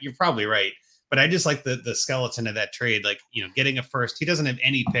 So you're probably right. But I just like the skeleton of that trade, like, getting a first. He doesn't have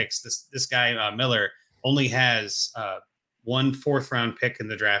any picks. This guy, Miller, only has 1 4th-round pick in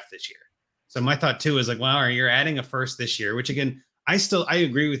the draft this year. So my thought too is like, well, you're adding a first this year, which again, I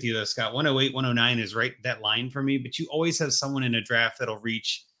agree with you though, Scott. 108, 109 is right, that line for me. But you always have someone in a draft that'll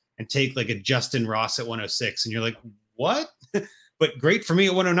reach and take like a Justin Ross at 106, and you're like, what? But great for me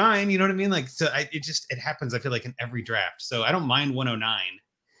at 109. You know what I mean? Like, so it happens, I feel like, in every draft. So I don't mind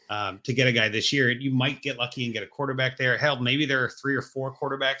 109 to get a guy this year. You might get lucky and get a quarterback there. Hell, maybe there are 3 or 4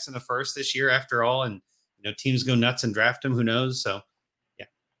 quarterbacks in the first this year after all, and teams go nuts and draft them. Who knows? So yeah.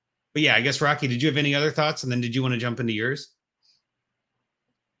 But yeah, I guess, Rocky, did you have any other thoughts? And then did you want to jump into yours?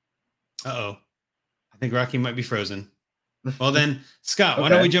 I think Rocky might be frozen. Well then, Scott, why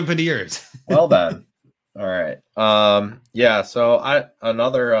don't we jump into yours? Well then. All right. So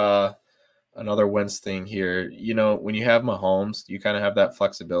another Wentz thing here. When you have Mahomes, you kind of have that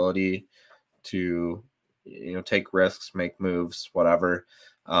flexibility to take risks, make moves, whatever.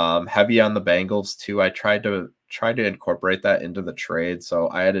 Heavy on the Bengals too. I tried to incorporate that into the trade. So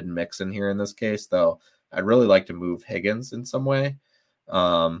I added Mixon here in this case, though I'd really like to move Higgins in some way.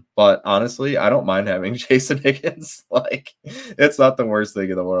 But honestly, I don't mind having Jason Higgins. Like, it's not the worst thing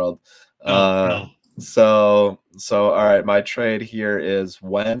in the world. No. So all right, my trade here is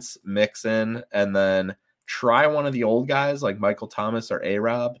Wentz, Mixon, and then try one of the old guys like Michael Thomas or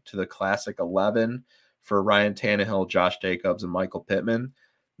A-Rob to the classic 11 for Ryan Tannehill, Josh Jacobs, and Michael Pittman.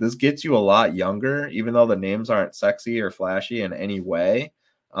 This gets you a lot younger, even though the names aren't sexy or flashy in any way.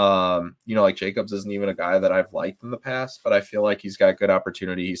 Like Jacobs isn't even a guy that I've liked in the past, but I feel like he's got good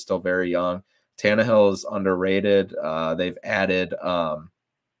opportunity. He's still very young. Tannehill is underrated. They've added,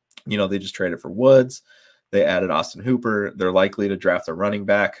 they just traded for Woods. They added Austin Hooper. They're likely to draft a running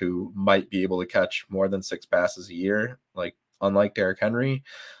back who might be able to catch more than 6 passes a year, unlike Derrick Henry.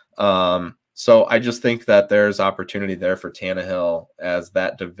 So I just think that there's opportunity there for Tannehill as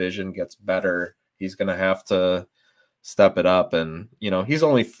that division gets better. He's going to have to step it up. And, he's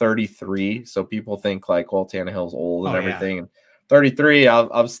only 33. So people think Tannehill's old and everything. Yeah. 33,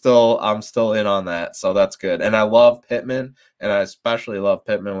 I'm still in on that. So that's good. And I love Pittman, and I especially love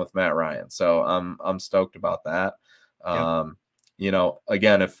Pittman with Matt Ryan. So I'm stoked about that. Yep.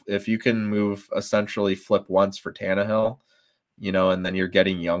 Again, if you can essentially flip once for Tannehill, and then you're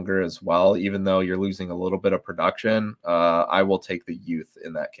getting younger as well, even though you're losing a little bit of production, I will take the youth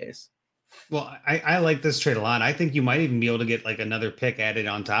in that case. Well, I like this trade a lot. I think you might even be able to get another pick added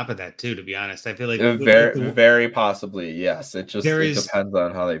on top of that too, to be honest. I feel like very possibly. Yes. It depends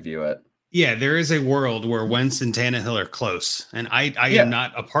on how they view it. Yeah. There is a world where Wentz and Tannehill are close, and I am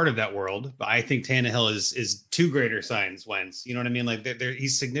not a part of that world, but I think Tannehill is 2 greater signs Wentz. You know what I mean?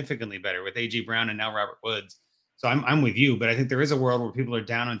 He's significantly better with AJ Brown and now Robert Woods. So I'm with you, but I think there is a world where people are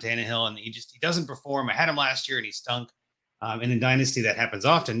down on Tannehill and he doesn't perform. I had him last year and he stunk. And in Dynasty, that happens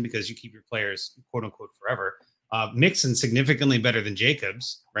often because you keep your players, quote unquote, forever. Mixon significantly better than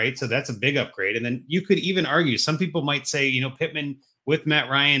Jacobs, right? So that's a big upgrade. And then you could even argue, some people might say, Pittman with Matt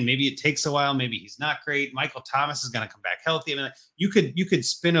Ryan, maybe it takes a while, maybe he's not great. Michael Thomas is going to come back healthy. I mean, you could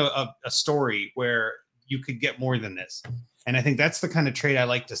spin a story where you could get more than this. And I think that's the kind of trade I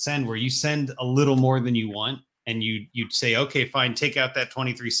like to send, where you send a little more than you want, and you'd say, okay, fine, take out that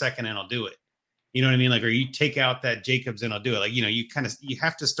 23-second and I'll do it. You know what I mean? Or you take out that Jacobs and I'll do it. You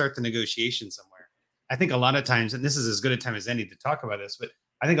have to start the negotiation somewhere. I think a lot of times, and this is as good a time as any to talk about this, but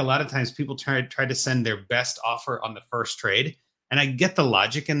I think a lot of times people try to send their best offer on the first trade. And I get the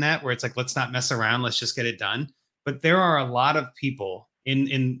logic in that, where it's let's not mess around. Let's just get it done. But there are a lot of people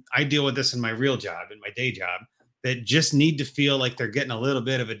I deal with this in my real job, in my day job, that just need to feel like they're getting a little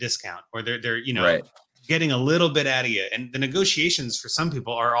bit of a discount, or they're right, getting a little bit out of you. And the negotiations for some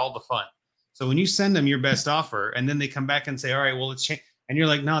people are all the fun. So when you send them your best offer and then they come back and say, all right, well, let's change. And you're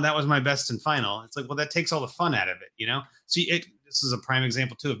like, no, that was my best and final. It's well, that takes all the fun out of it, So this is a prime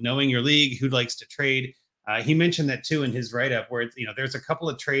example too of knowing your league, who likes to trade. He mentioned that too in his write-up, where there's a couple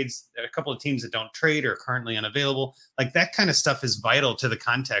of trades, a couple of teams that don't trade or are currently unavailable. That kind of stuff is vital to the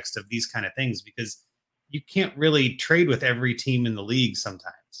context of these kind of things, because you can't really trade with every team in the league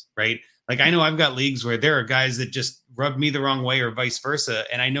sometimes, right? I know I've got leagues where there are guys that just rub me the wrong way or vice versa.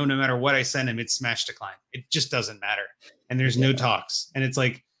 And I know no matter what I send him, it's smash decline. It just doesn't matter. And there's no talks. And it's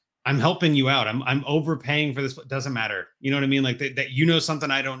I'm helping you out. I'm overpaying for this. It doesn't matter. You know what I mean? That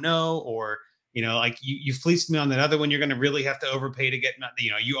something I don't know, or, you fleeced me on that other one. You're going to really have to overpay to get,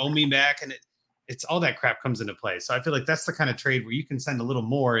 you owe me back. And it's all that crap comes into play. So I feel like that's the kind of trade where you can send a little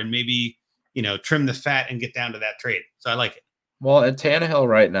more and maybe, trim the fat and get down to that trade. So I like it. Well, at Tannehill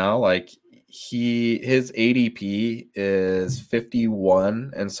right now, his ADP is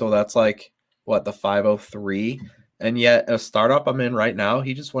 51, and so that's the 503, and yet a startup I'm in right now,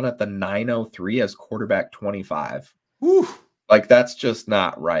 he just went at the 903 as quarterback 25. Whew. That's just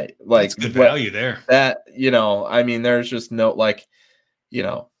not right. That's good value there. That there's just no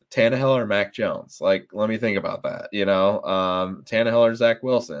Tannehill or Mac Jones. Let me think about that. Tannehill or Zach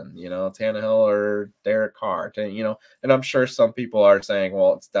Wilson, Tannehill or Derek Carr, and I'm sure some people are saying,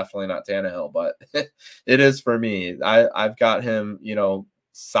 well, it's definitely not Tannehill, but it is for me. I've got him,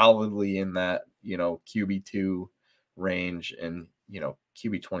 solidly in that, QB2 range, and,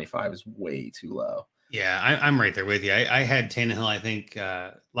 QB 25 is way too low. Yeah, I'm right there with you. I had Tannehill, I think,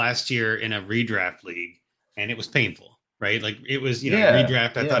 last year in a redraft league, and it was painful. Right. It was,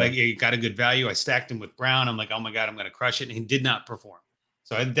 redraft. I thought I got a good value. I stacked him with Brown. I'm oh my God, I'm going to crush it. And he did not perform.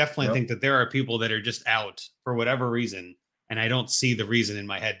 So I definitely think that there are people that are just out for whatever reason. And I don't see the reason in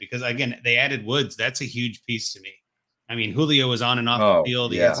my head, because again, they added Woods. That's a huge piece to me. I mean, Julio was on and off the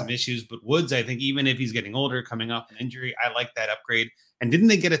field. He had some issues, but Woods, I think even if he's getting older, coming off an injury, I like that upgrade. And didn't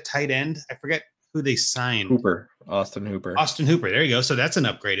they get a tight end? I forget who they signed. Austin Hooper. Austin Hooper. There you go. So that's an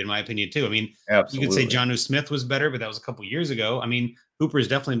upgrade in my opinion too. I mean, Absolutely. you could say Jonnu Smith was better, but that was a couple years ago. I mean, Hooper is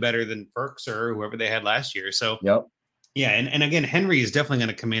definitely better than Burks or whoever they had last year. So yep. Yeah, and again, Henry is definitely going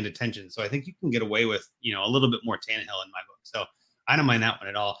to command attention. So I think you can get away with, a little bit more Tannehill in my book. So I don't mind that one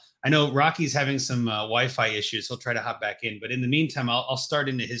at all. I know Rocky's having some Wi-Fi issues. He'll try to hop back in. But in the meantime, I'll start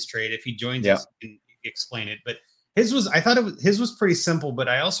into his trade. If he joins us, he can explain it. But his was pretty simple, but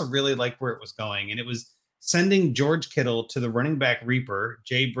I also really liked where it was going. And it was sending George Kittle to the running back Reaper,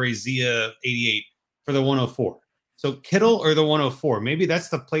 Jay Brazia 88, for the 104. So Kittle or the 104, maybe that's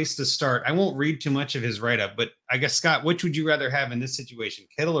the place to start. I won't read too much of his write-up, but I guess, Scott, which would you rather have in this situation,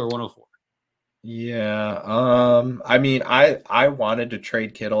 Kittle or 104? Yeah. I mean, I wanted to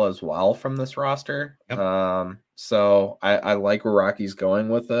trade Kittle as well from this roster. Yep. So I like where Rocky's going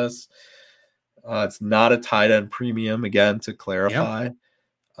with this. It's not a tight end premium, again, to clarify.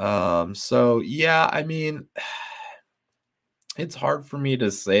 Yep. So yeah, I mean, it's hard for me to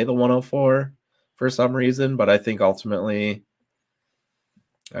say the 104 for some reason, but I think ultimately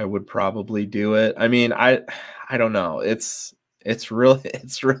I would probably do it. I mean, I don't know. It's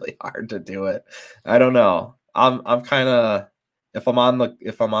really hard to do it. I don't know. I'm kind of, if I'm on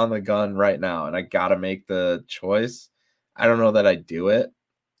the gun right now and I got to make the choice, I don't know that I do it.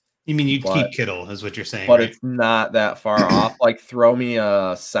 You mean you'd keep Kittle is what you're saying, but right? It's not that far off. Like throw me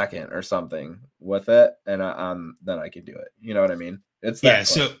a second or something with it and then I can do it. You know what I mean? It's that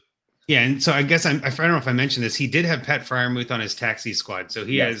close. And so I guess I don't know if I mentioned this. He did have Pat Freiermuth on his taxi squad. So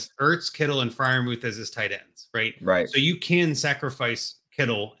he has Ertz, Kittle, and Freiermuth as his tight ends, right? Right. So you can sacrifice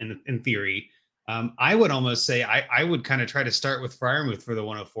Kittle in theory. I would almost say I would kind of try to start with Freiermuth for the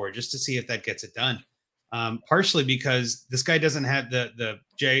 104 just to see if that gets it done. Partially because this guy doesn't have the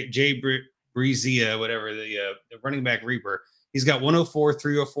Jay Brazia, whatever, the running back Reaper. He's got 104,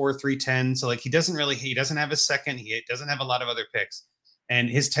 304, 310. So like he doesn't have a second. He doesn't have a lot of other picks. And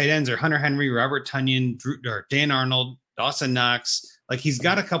his tight ends are Hunter Henry, Robert Tonyan, Dan Arnold, Dawson Knox. Like he's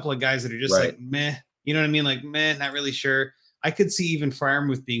got a couple of guys that are just like meh. You know what I mean? Like meh, not really sure. I could see even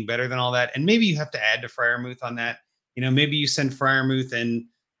Freiermuth being better than all that. And maybe you have to add to Freiermuth on that. Maybe you send Freiermuth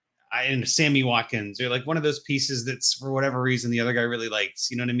and Sammy Watkins or like one of those pieces that's for whatever reason the other guy really likes.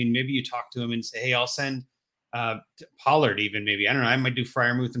 You know what I mean? Maybe you talk to him and say, hey, I'll send Pollard even maybe. I don't know. I might do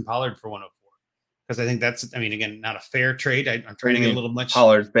Freiermuth and Pollard for 104. Because I think that's, again, not a fair trade. I'm trying to get a little much.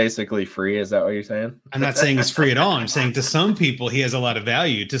 Pollard's basically free. Is that what you're saying? I'm not saying it's free at all. I'm saying to some people, he has a lot of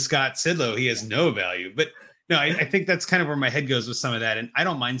value. To Scott Sidlow, he has no value. But no, I think that's kind of where my head goes with some of that. And I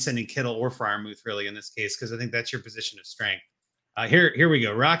don't mind sending Kittle or Freiermuth really in this case, because I think that's your position of strength. Here we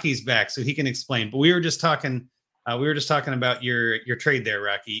go. Rocky's back, so he can explain. But we were just talking about your trade there,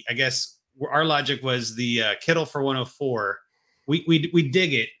 Rocky. I guess our logic was the Kittle for 104. We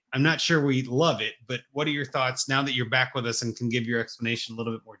dig it. I'm not sure we love it, but what are your thoughts now that you're back with us and can give your explanation a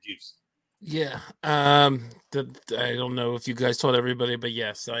little bit more juice? Yeah. I don't know if you guys told everybody, but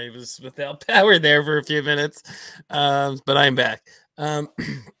yes, I was without power there for a few minutes. But I'm back.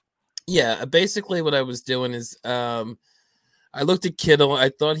 Yeah, basically what I was doing is I looked at Kittle. I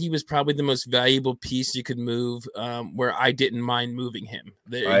thought he was probably the most valuable piece you could move where I didn't mind moving him.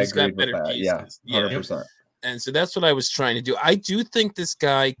 He's got better pieces. Yeah, 100%. And so that's what I was trying to do. I do think this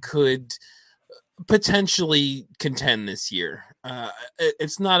guy could potentially contend this year.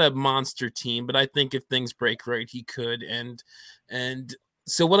 It's not a monster team, but I think if things break right, he could. And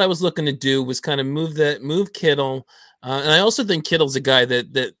so what I was looking to do was kind of move Kittle. And I also think Kittle's a guy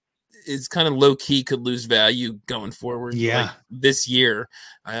that is kind of low key could lose value going forward. Yeah. Like this year.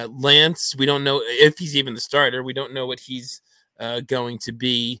 Lance, we don't know if he's even the starter. We don't know what he's going to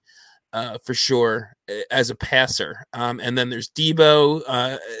be. For sure as a passer. And then there's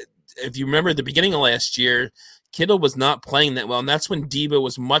Debo. If you remember at the beginning of last year, Kittle was not playing that well. And that's when Debo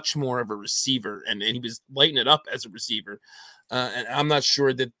was much more of a receiver and he was lighting it up as a receiver. And I'm not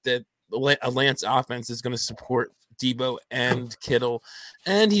sure that a Lance offense is going to support Debo and Kittle.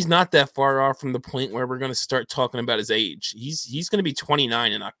 And he's not that far off from the point where we're going to start talking about his age. He's going to be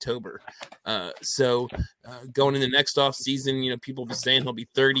 29 in October. So going in the next off season, people will be saying he'll be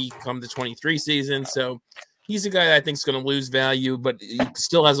 30 come the 23 season. So he's a guy that I think is going to lose value, but he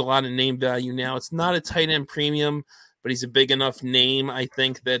still has a lot of name value now. It's not a tight end premium, but he's a big enough name, I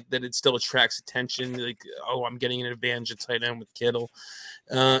think, that it still attracts attention. Like, oh, I'm getting an advantage at tight end with Kittle.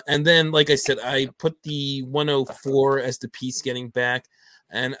 And then, like I said, I put the 104 as the piece getting back.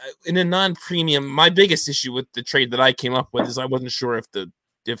 And in a non-premium, my biggest issue with the trade that I came up with is I wasn't sure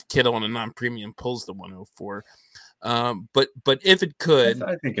if Kittle on a non-premium pulls the 104. But if it could.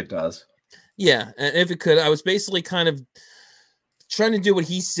 I think it does. Yeah, and if it could, I was basically kind of trying to do what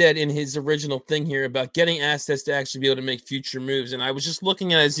he said in his original thing here about getting assets to actually be able to make future moves. And I was just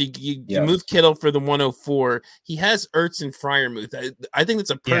looking at as you move Kittle for the 104, he has Ertz and Freiermuth. I think it's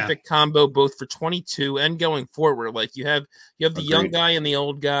a perfect combo both for 22 and going forward. Like you have the young guy and the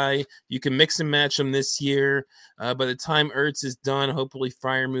old guy. You can mix and match them this year. By the time Ertz is done, hopefully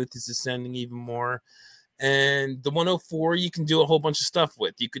Freiermuth is ascending even more. And the 104, you can do a whole bunch of stuff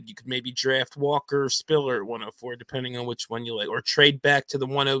with. You could maybe draft Walker or Spiller at 104, depending on which one you like, or trade back to the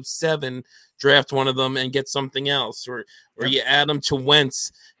 107, draft one of them and get something else, or you add them to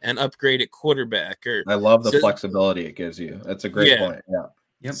Wentz and upgrade at quarterback. I love the flexibility it gives you. That's a great point. Yeah.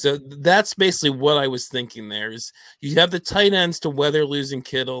 Yep. So that's basically what I was thinking there is you have the tight ends to weather losing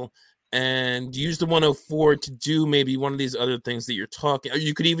Kittle and use the 104 to do maybe one of these other things that you're talking. Or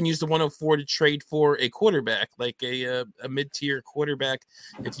you could even use the 104 to trade for a quarterback, like a mid-tier quarterback.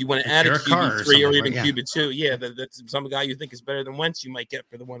 If you want to add a QB3 or even QB2, that's some guy you think is better than Wentz, you might get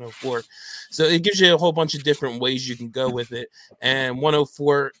for the 104. So it gives you a whole bunch of different ways you can go with it. And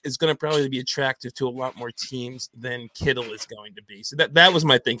 104 is going to probably be attractive to a lot more teams than Kittle is going to be. So that was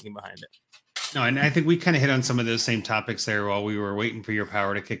my thinking behind it. No, and I think we kind of hit on some of those same topics there while we were waiting for your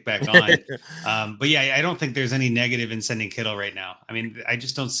power to kick back on. But yeah, I don't think there's any negative in sending Kittle right now. I mean, I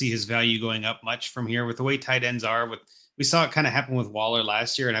just don't see his value going up much from here with the way tight ends are. We saw it kind of happen with Waller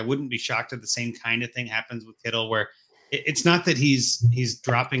last year, and I wouldn't be shocked if the same kind of thing happens with Kittle, where it's not that he's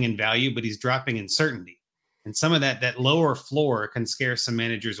dropping in value, but he's dropping in certainty. And some of that lower floor can scare some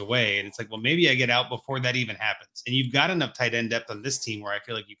managers away. And it's like, well, maybe I get out before that even happens. And you've got enough tight end depth on this team where I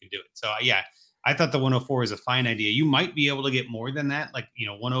feel like you can do it. So yeah, I thought the 104 is a fine idea. You might be able to get more than that, like,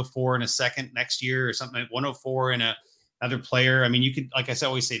 104 in a second next year or something, like 104 in another player. I mean, you could, like I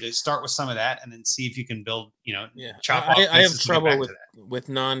always say, to start with some of that and then see if you can build, chop off. I have trouble with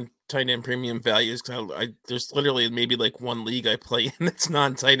non-tight end premium values because there's literally maybe like one league I play in that's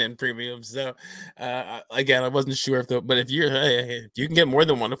non-tight end premium. So again, I wasn't sure but if if you can get more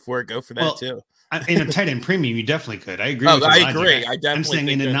than 104, go for that too. In a tight end premium, you definitely could. I agree. I agree. I'm saying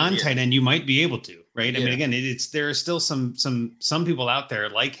in a non-tight end, you might be able to, right? I mean, again, there are still some people out there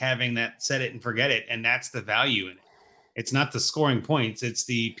like having that set it and forget it, and that's the value in it. It's not the scoring points; it's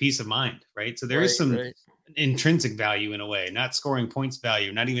the peace of mind, right? So there is some intrinsic value in a way, not scoring points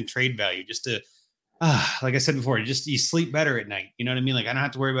value, not even trade value. Just to, like I said before, you sleep better at night. You know what I mean? Like I don't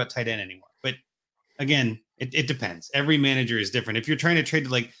have to worry about tight end anymore. But again, it depends. Every manager is different. If you're trying to trade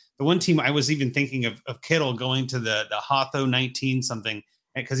like the one team, I was even thinking of Kittle going to the Hotho 19 something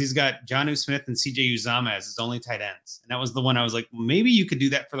because he's got Jonnu Smith and CJ Uzomah as his only tight ends. And that was the one I was like, well, maybe you could do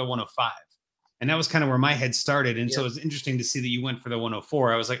that for the 105. And that was kind of where my head started. And so it was interesting to see that you went for the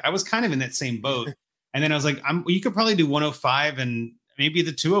 104. I was like, I was kind of in that same boat. And then I was like, you could probably do 105 and maybe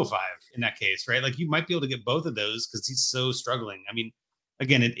the 205 in that case, right? Like you might be able to get both of those because he's so struggling. I mean,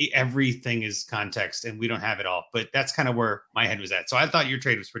 again, everything is context and we don't have it all, but that's kind of where my head was at. So I thought your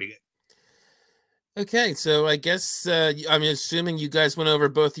trade was pretty good. Okay, so I guess I'm assuming you guys went over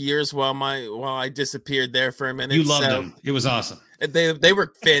both years while I disappeared there for a minute. You loved them. It was awesome. They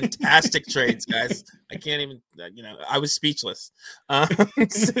were fantastic trades, guys. I can't even, I was speechless.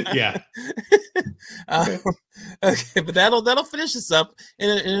 Yeah. Okay, but that'll finish us up in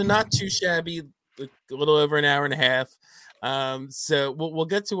a not too shabby, a little over an hour and a half. So we'll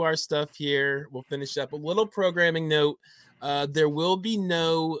get to our stuff here. We'll finish up. A little programming note. There will be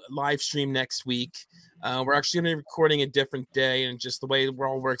no live stream next week. We're actually going to be recording a different day, and just the way it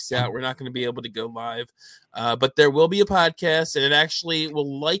all works out, we're not going to be able to go live. But there will be a podcast, and it actually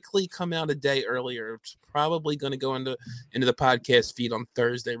will likely come out a day earlier. It's probably going to go into the podcast feed on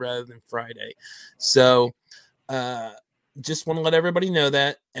Thursday rather than Friday. So just want to let everybody know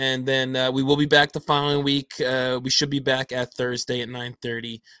that. And then we will be back the following week. We should be back at Thursday at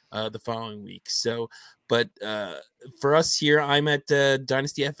 9:30 the following week. So, but for us here, I'm at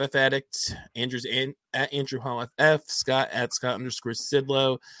Dynasty FF Addict, Andrew's at Andrew Hall FF, Scott at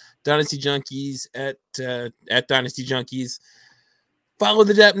Scott_Sidlow, Dynasty Junkies at Dynasty Junkies. Follow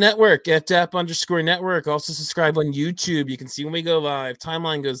the DAP Network at DAP_network. Also subscribe on YouTube. You can see when we go live.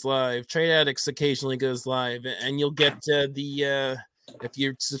 Timeline goes live. Trade Addicts occasionally goes live, and you'll get if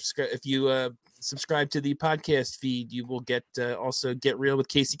you subscribe to the podcast feed, you will get also Get Real with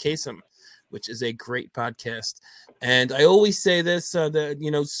Casey Kasem, which is a great podcast. And I always say this,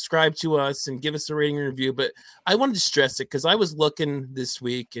 subscribe to us and give us a rating and review. But I wanted to stress it because I was looking this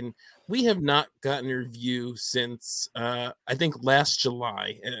week, and we have not gotten a review since I think last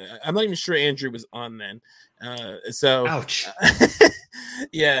July. I'm not even sure Andrew was on then. So ouch.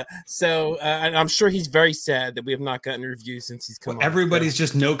 Yeah. So and I'm sure he's very sad that we have not gotten a review since he's come on. Everybody's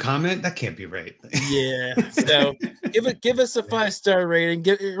just no comment. That can't be right. Yeah. So give us a 5-star rating,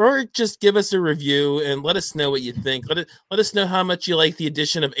 or just give us a review and let us know what you think. Let us know how much you like the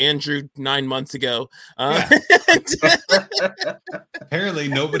addition of Andrew 9 months ago. Apparently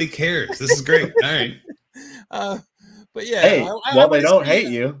nobody cares. This is great. All right. But yeah, hey, they don't hate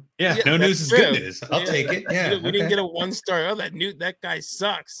you. Yeah, no news is true. good news. I'll take it. Yeah, we didn't get a 1-star. Oh, that guy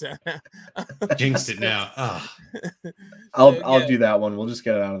sucks. Jinxed it now. Oh. I'll do that one. We'll just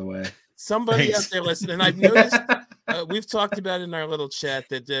get it out of the way. Somebody out there listening, I've noticed. We've talked about in our little chat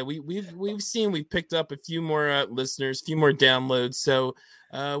that we've picked up a few more listeners, a few more downloads. So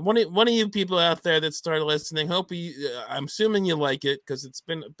one of you people out there that started listening, I'm assuming you like it, because it's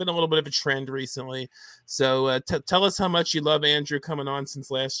been a little bit of a trend recently. So tell us how much you love Andrew coming on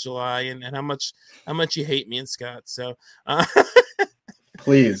since last July, and how much you hate me and Scott. So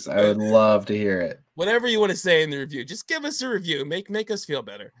please, I would love to hear it. Whatever you want to say in the review, just give us a review. Make us feel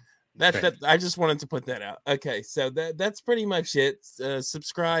better. That I just wanted to put that out. Okay, so that's pretty much it.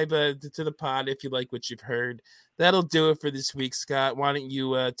 Subscribe to the pod if you like what you've heard. That'll do it for this week. Scott, why don't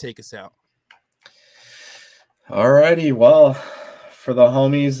you take us out? All righty. Well, for the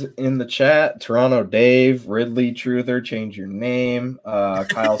homies in the chat, Toronto Dave, Ridley Truther, change your name,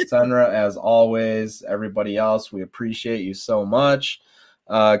 Kyle Senra, as always, everybody else, we appreciate you so much.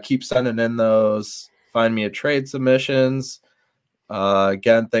 Keep sending in those Find Me a Trade submissions.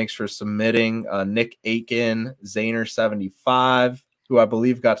 Again, thanks for submitting. Nick Aiken, Zayner75, who I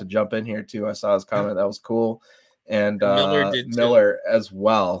believe got to jump in here too. I saw his comment. That was cool. And Miller as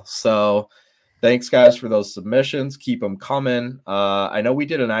well. So thanks, guys, for those submissions. Keep them coming. I know we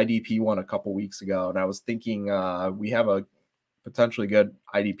did an IDP one a couple weeks ago, and I was thinking we have a potentially good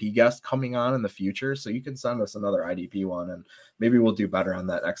IDP guest coming on in the future. So you can send us another IDP one, and maybe we'll do better on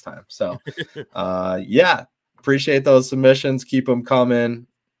that next time. So, yeah. Appreciate those submissions. Keep them coming.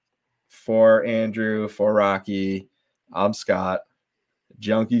 For Andrew, for Rocky, I'm Scott.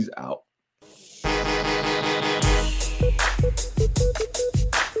 Junkies out.